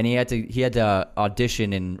 and he had to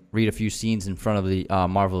audition and read a few scenes in front of the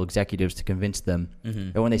Marvel executives to convince them.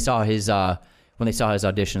 And when they saw his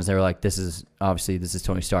auditions, they were like, "This is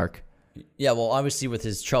Tony Stark." Yeah, well, obviously with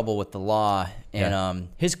his trouble with the law, and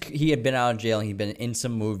he had been out of jail, and he'd been in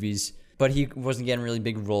some movies, but he wasn't getting really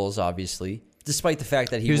big roles, obviously, despite the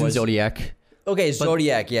fact that he was in Zodiac. Okay,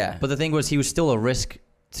 Zodiac, yeah. But the thing was, he was still a risk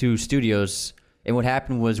to studios. And what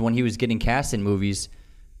happened was when he was getting cast in movies,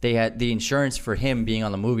 they had the insurance for him being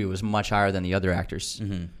on the movie was much higher than the other actors.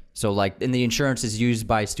 So and the insurance is used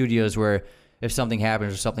by studios where if something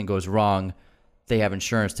happens or something goes wrong, they have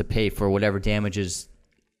insurance to pay for whatever damages.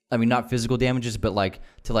 I mean, not physical damages, but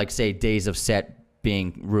say days of set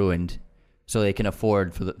being ruined, so they can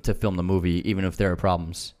afford to film the movie even if there are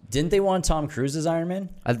problems. Didn't they want Tom Cruise as Iron Man?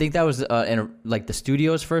 I think that was the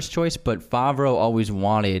studio's first choice, but Favreau always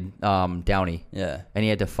wanted Downey. Yeah, and he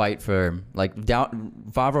had to fight for him.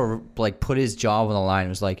 Favreau put his job on the line. It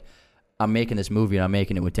was like, I'm making this movie and I'm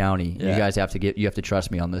making it with Downey. Yeah. You guys have to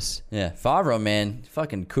trust me on this. Yeah, Favreau, man,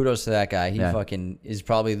 fucking kudos to that guy. He's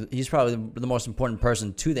probably the most important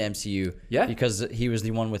person to the MCU. Yeah, because he was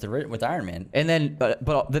the one with Iron Man. And then,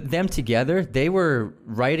 but them together, they were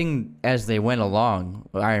writing as they went along.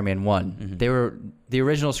 Iron Man 1. They were the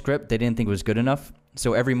original script. They didn't think it was good enough.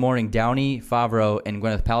 So every morning, Downey, Favreau, and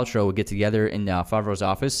Gwyneth Paltrow would get together in Favreau's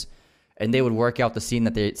office, and they would work out the scenes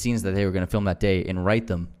that they were going to film that day and write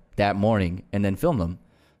them that morning and then film them.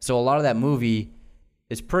 So a lot of that movie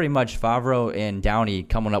is pretty much Favreau and Downey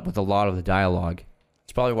coming up with a lot of the dialogue.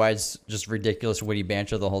 It's probably why it's just ridiculous, witty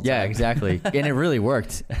banter the whole time. Yeah, exactly. And it really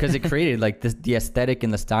worked because it created the aesthetic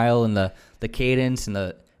and the style and the cadence and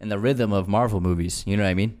the rhythm of Marvel movies. You know what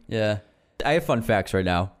I mean? Yeah. I have fun facts right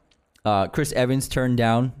now. Chris Evans turned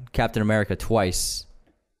down Captain America twice.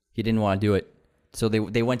 He didn't want to do it. So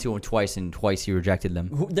they went to him twice, and twice he rejected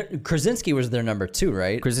them. Krasinski was their number 2,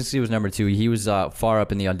 right? Krasinski was number 2. He was far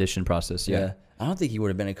up in the audition process. Yeah. I don't think he would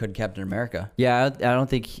have been a good Captain America. Yeah, I don't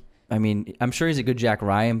think. I mean, I'm sure he's a good Jack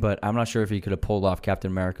Ryan, but I'm not sure if he could have pulled off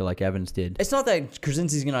Captain America like Evans did. It's not that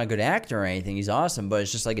Krasinski's not a good actor or anything. He's awesome, but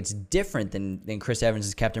it's just it's different than Chris Evans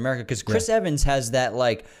as Captain America, because Chris Evans has that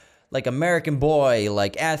American boy,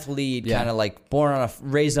 athlete, kind of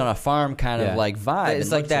raised on a farm kind of vibe.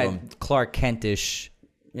 It's like that Clark Kentish,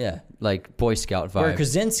 Boy Scout vibe. Where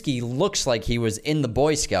Krasinski looks like he was in the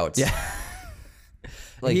Boy Scouts. Yeah.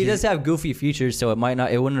 He does have goofy features, so it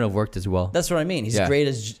wouldn't have worked as well. That's what I mean. He's great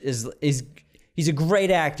he's a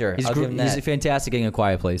great actor. He's fantastic in A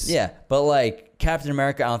Quiet Place. Yeah, but Captain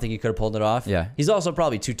America, I don't think he could have pulled it off. Yeah. He's also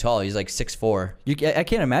probably too tall. He's 6'4". I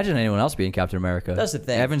can't imagine anyone else being Captain America. That's the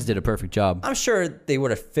thing. Evans did a perfect job. I'm sure they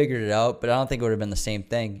would have figured it out, but I don't think it would have been the same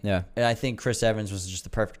thing. Yeah. And I think Chris Evans was just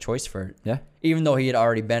the perfect choice for it. Yeah. Even though he had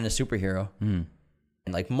already been a superhero.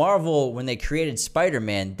 And Marvel, when they created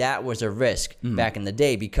Spider-Man, that was a risk back in the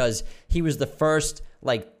day, because he was the first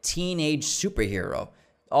teenage superhero.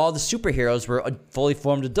 All the superheroes were fully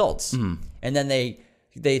formed adults. And then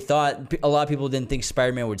they thought, a lot of people didn't think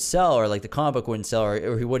Spider-Man would sell, or the comic book wouldn't sell,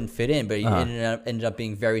 or he wouldn't fit in, but he ended up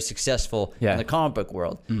being very successful in the comic book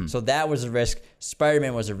world. So that was a risk.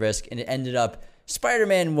 Spider-Man was a risk, and it ended up,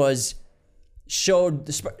 Spider-Man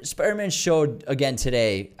showed again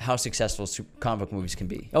today how successful comic book movies can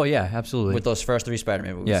be. Oh yeah, absolutely. With those first 3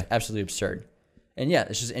 Spider-Man movies. Yeah. Absolutely absurd. And yeah,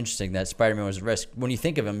 it's just interesting that Spider-Man was a risk. When you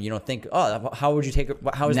think of him, you don't think, oh, how would you take it?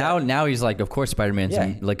 How is that? Now he's of course Spider-Man's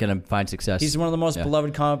gonna find success. He's one of the most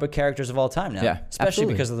beloved comic book characters of all time now. Yeah, especially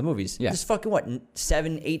absolutely. because of the movies. Yeah. There's fucking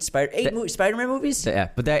 7, 8 Spider-Man movies? Yeah,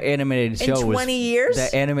 but that animated show in 20 years?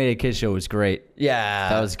 That animated kid show was great. Yeah.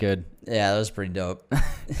 That was good. Yeah, that was pretty dope.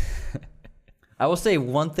 I will say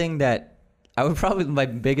one thing that I would probably, my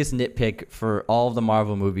biggest nitpick for all of the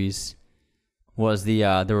Marvel movies was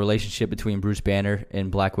the relationship between Bruce Banner and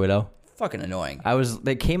Black Widow. fucking annoying.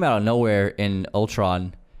 They came out of nowhere in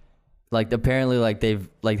Ultron. Like apparently, like they've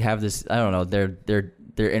like have this. I don't know.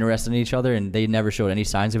 They're interested in each other, and they never showed any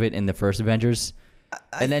signs of it in the first Avengers.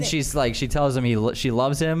 And then she's like, she tells him she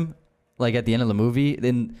loves him. Like at the end of the movie,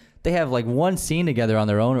 then they have like one scene together on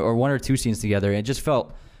their own, or one or two scenes together. And it just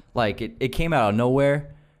felt like it came out of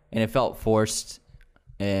nowhere, and it felt forced.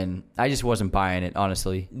 And I just wasn't buying it,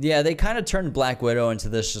 honestly. Yeah, they kind of turned Black Widow into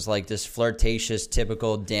this just like this flirtatious,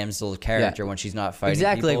 typical damsel character when she's not fighting.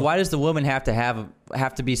 Exactly. People. Like, why does the woman have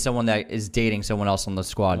to be someone that is dating someone else on the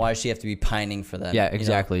squad? Why does she have to be pining for them? Yeah,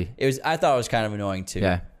 exactly. You know? I thought it was kind of annoying too.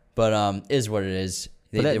 Yeah. But is what it is.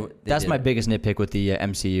 That's my biggest nitpick with the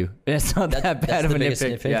MCU. It's not that bad of a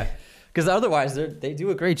nitpick. Yeah. Because otherwise, they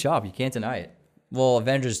do a great job. You can't deny it. Well,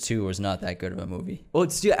 Avengers 2 was not that good of a movie. Well,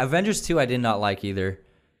 Avengers 2 I did not like either.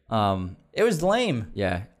 It was lame.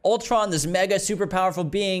 Yeah. Ultron, this mega super powerful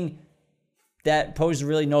being that posed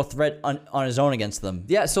really no threat on his own against them.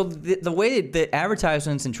 Yeah, so the way the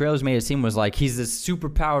advertisements and trailers made it seem was like he's this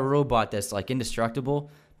superpowered robot that's like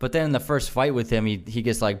indestructible. But then in the first fight with him, he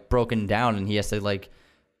gets like broken down and he has to like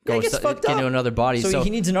go into another body. So he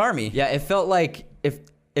needs an army. Yeah, it felt like if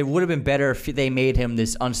it would have been better if they made him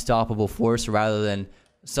this unstoppable force rather than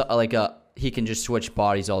he can just switch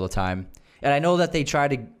bodies all the time. And I know that he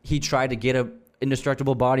tried to get a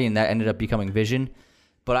indestructible body, and that ended up becoming Vision.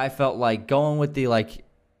 But I felt like going with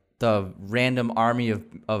the random army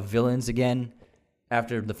of villains again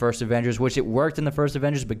after the first Avengers, which it worked in the first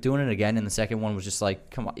Avengers, but doing it again in the second one was just like,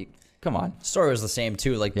 come on. The story was the same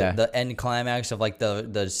too, like the end climax of like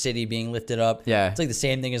the city being lifted up. Yeah, it's like the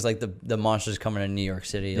same thing as like the monsters coming to New York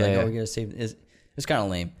City. Like, we gotta save. It's kind of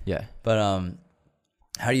lame. Yeah, but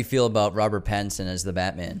how do you feel about Robert Pattinson as the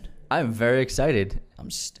Batman? I'm very excited. I'm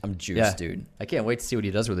juiced, dude. I can't wait to see what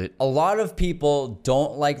he does with it. A lot of people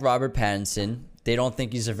don't like Robert Pattinson. They don't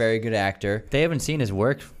think he's a very good actor. They haven't seen his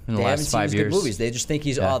work in the last 5 years. They haven't seen his good movies. They just think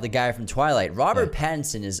he's the guy from Twilight. Robert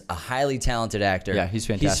Pattinson is a highly talented actor. Yeah, he's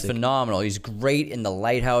fantastic. He's phenomenal. He's great in The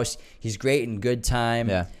Lighthouse. He's great in Good Time.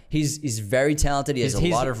 Yeah. He's very talented. He has a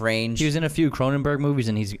lot of range. He was in a few Cronenberg movies,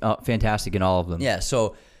 and he's fantastic in all of them. Yeah,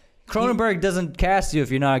 so Cronenberg doesn't cast you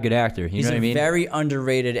if you're not a good actor. You know what I mean? He's a very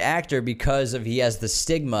underrated actor because he has the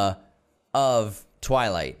stigma of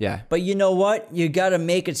Twilight. Yeah. But you know what? You got to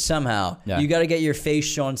make it somehow. Yeah. You got to get your face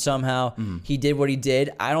shown somehow. He did what he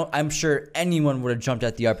did. I'm sure anyone would have jumped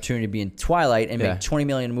at the opportunity to be in Twilight and make $20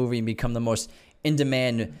 million a movie and become the most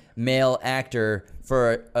in-demand male actor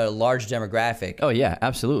for a large demographic. Oh, yeah,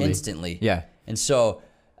 absolutely. Instantly. Yeah. And so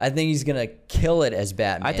I think he's going to kill it as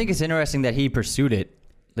Batman. I think it's interesting that he pursued it.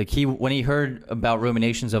 Like when he heard about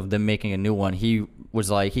ruminations of them making a new one, he was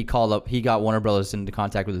like, he got Warner Brothers into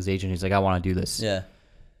contact with his agent. He's like, I want to do this. Yeah.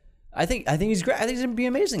 I think he's great. I think he's gonna be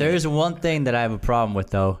amazing. There's one thing that I have a problem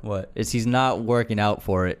with though. What? Is he's not working out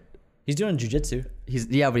for it. He's doing jiu-jitsu.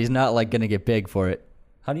 But he's not like gonna get big for it.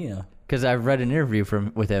 How do you know? Because I've read an interview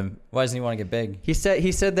with him. Why doesn't he want to get big? He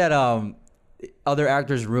said that other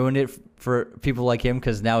actors ruined it for people like him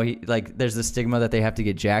because now there's the stigma that they have to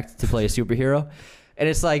get jacked to play a superhero. And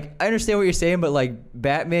it's like, I understand what you're saying, but like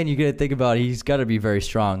Batman, you got to think about it, he's got to be very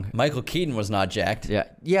strong. Michael Keaton was not jacked.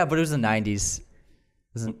 Yeah, but it was the 90s.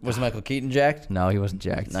 Was Michael Keaton jacked? No, he wasn't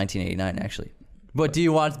jacked. 1989, actually. But do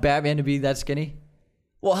you want Batman to be that skinny?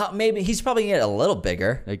 Well, maybe he's probably going to get a little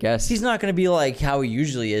bigger. I guess. He's not going to be like how he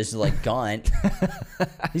usually is, like gaunt.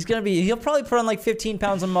 He'll probably put on like 15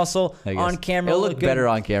 pounds of muscle on camera. He'll look better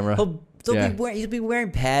on camera. He'll be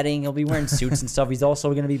wearing padding. He'll be wearing suits and stuff. He's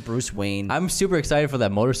also going to be Bruce Wayne. I'm super excited for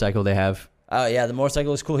that motorcycle they have. Oh yeah, the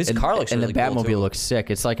motorcycle is cool. His car looks really cool. And the Batmobile looks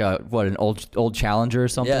sick. It's like an old Challenger or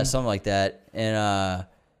something. Yeah, something like that. And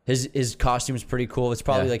his costume is pretty cool. It's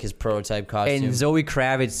probably like his prototype costume. And Zoe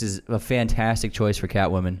Kravitz is a fantastic choice for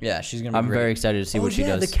Catwoman. Yeah, she's gonna be I'm great. very excited to see what she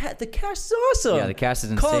does. The cast is awesome. Yeah, the cast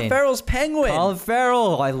is insane. Colin Farrell's Penguin. Colin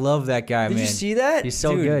Farrell, I love that guy, man. Did you see that? He's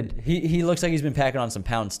so good. He looks like he's been packing on some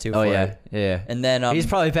pounds too. Oh yeah, yeah. And then he's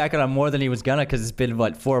probably packing on more than he was gonna because it's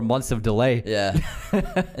been 4 months of delay. Yeah.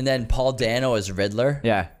 And then Paul Dano as Riddler.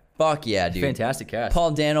 Yeah. Fuck yeah, dude! Fantastic cast.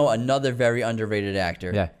 Paul Dano, another very underrated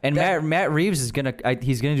actor. Yeah, and Matt Reeves is gonna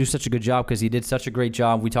do such a good job because he did such a great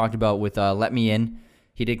job. We talked about with Let Me In.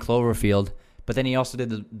 He did Cloverfield, but then he also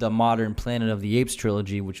did the modern Planet of the Apes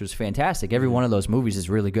trilogy, which was fantastic. Every one of those movies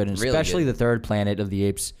is really good, and especially the third Planet of the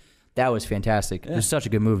Apes. That was fantastic. Yeah. It was such a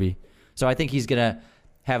good movie. So I think he's gonna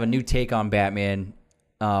have a new take on Batman.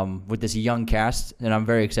 With this young cast, and I'm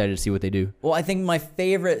very excited to see what they do. Well, I think my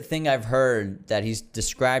favorite thing I've heard that he's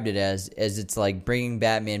described it as it's like bringing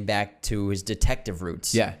Batman back to his detective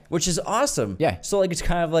roots. Yeah. Which is awesome. Yeah. So, like, it's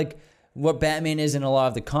kind of like what Batman is in a lot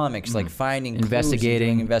of the comics, like finding clues and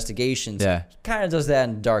doing investigations. Yeah. Kind of does that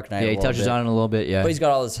in Dark Knight. Yeah, he touches on it a little bit. Yeah, but he's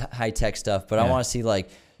got all this high tech stuff. But I want to see like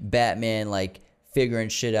Batman like figuring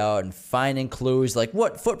shit out and finding clues. Like,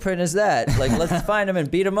 what footprint is that? Like, let's find him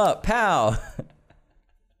and beat him up. Pow.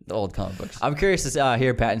 The old comic books. I'm curious to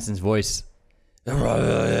hear Pattinson's voice. Where are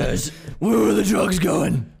the drugs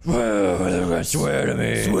going? Swear to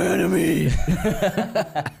me. Swear to me.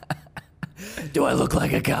 Do I look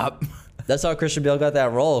like a cop? That's how Christian Bale got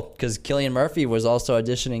that role, because Cillian Murphy was also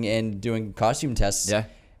auditioning and doing costume tests. Yeah.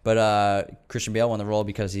 But Christian Bale won the role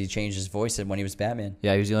because he changed his voice when he was Batman.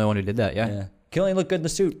 Yeah, he was the only one who did that. Yeah. Cillian looked good in the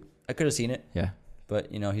suit. I could have seen it. Yeah. But,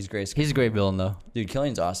 he's great. He's a great villain, though. Dude,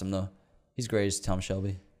 Cillian's awesome, though. He's great as Tom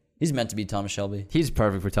Shelby. He's meant to be Tom Shelby. He's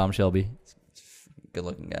perfect for Tom Shelby.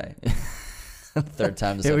 Good-looking guy. Third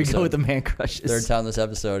time this Here episode. we go with the man crushes. Third time this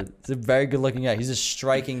episode. He's a very good-looking guy. He's a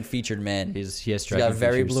striking featured man. He has He's striking got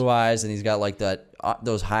very features. blue eyes, and he's got like that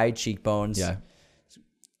those high cheekbones. Yeah.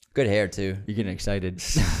 Good hair, too. You're getting excited.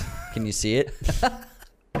 Can you see it?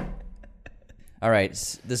 All right.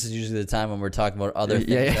 This is usually the time when we're talking about other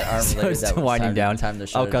things that aren't So related. it's That was winding down. Time to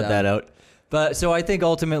shut I'll it cut down. that out. But so I think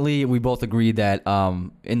ultimately we both agree that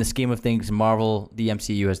in the scheme of things, Marvel, the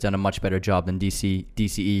MCU has done a much better job than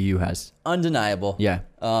DCEU has. Undeniable. Yeah.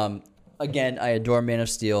 Again, I adore Man of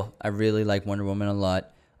Steel. I really like Wonder Woman a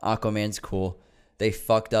lot. Aquaman's cool. They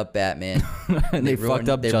fucked up Batman. They fucked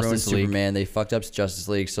up They ruined Justice League. Superman. They fucked up Justice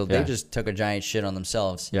League. So Yeah. they just took a giant shit on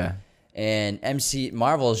themselves. Yeah. And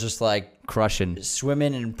Marvel is just like Crushing.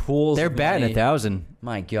 swimming in pools. They're of batting money. 1,000.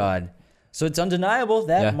 My God. So it's undeniable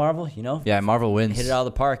that Yeah. Marvel, Yeah, Marvel wins. hit it out of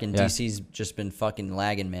the park, and Yeah. DC's just been fucking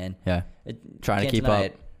lagging, man. Yeah. Trying to Can't keep deny up.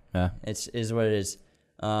 it. Yeah. It is what it is.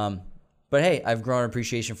 But hey, I've grown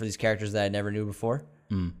appreciation for these characters that I never knew before.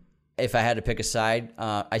 If I had to pick a side,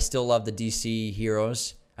 I still love the DC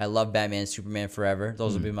heroes. I love Batman, Superman forever.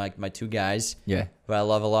 Those will be my two guys. Yeah. But I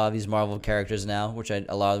love a lot of these Marvel characters now, which a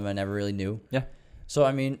lot of them I never really knew. Yeah. So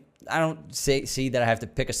I mean, I don't see that I have to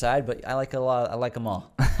pick a side, but I like a lot. I like them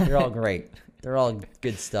all. They're all great. They're all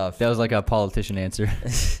good stuff. That was like a politician answer. Hey,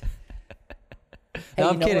 No,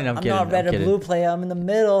 I'm you know kidding. what? I'm I'm kidding. not red I'm or kidding. blue player. I'm in the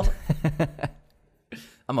middle.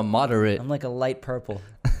 I'm a moderate. I'm like a light purple.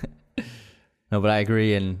 No, but I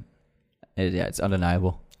agree, and it's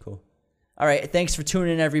undeniable. Cool. All right. Thanks for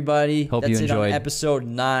tuning in, everybody. Hope That's you it enjoyed. on episode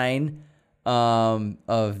 9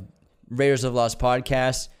 of Raiders of the Lost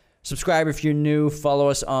podcast. Subscribe if you're new. Follow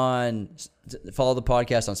the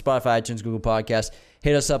podcast on Spotify, iTunes, Google Podcasts.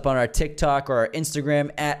 Hit us up on our TikTok or our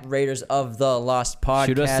Instagram at Raiders of the Lost podcast.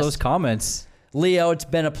 Shoot us those comments. Leo, it's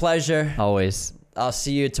been a pleasure. Always. I'll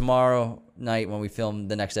see you tomorrow night when we film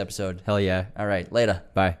the next episode. Hell yeah. All right. Later.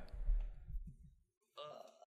 Bye.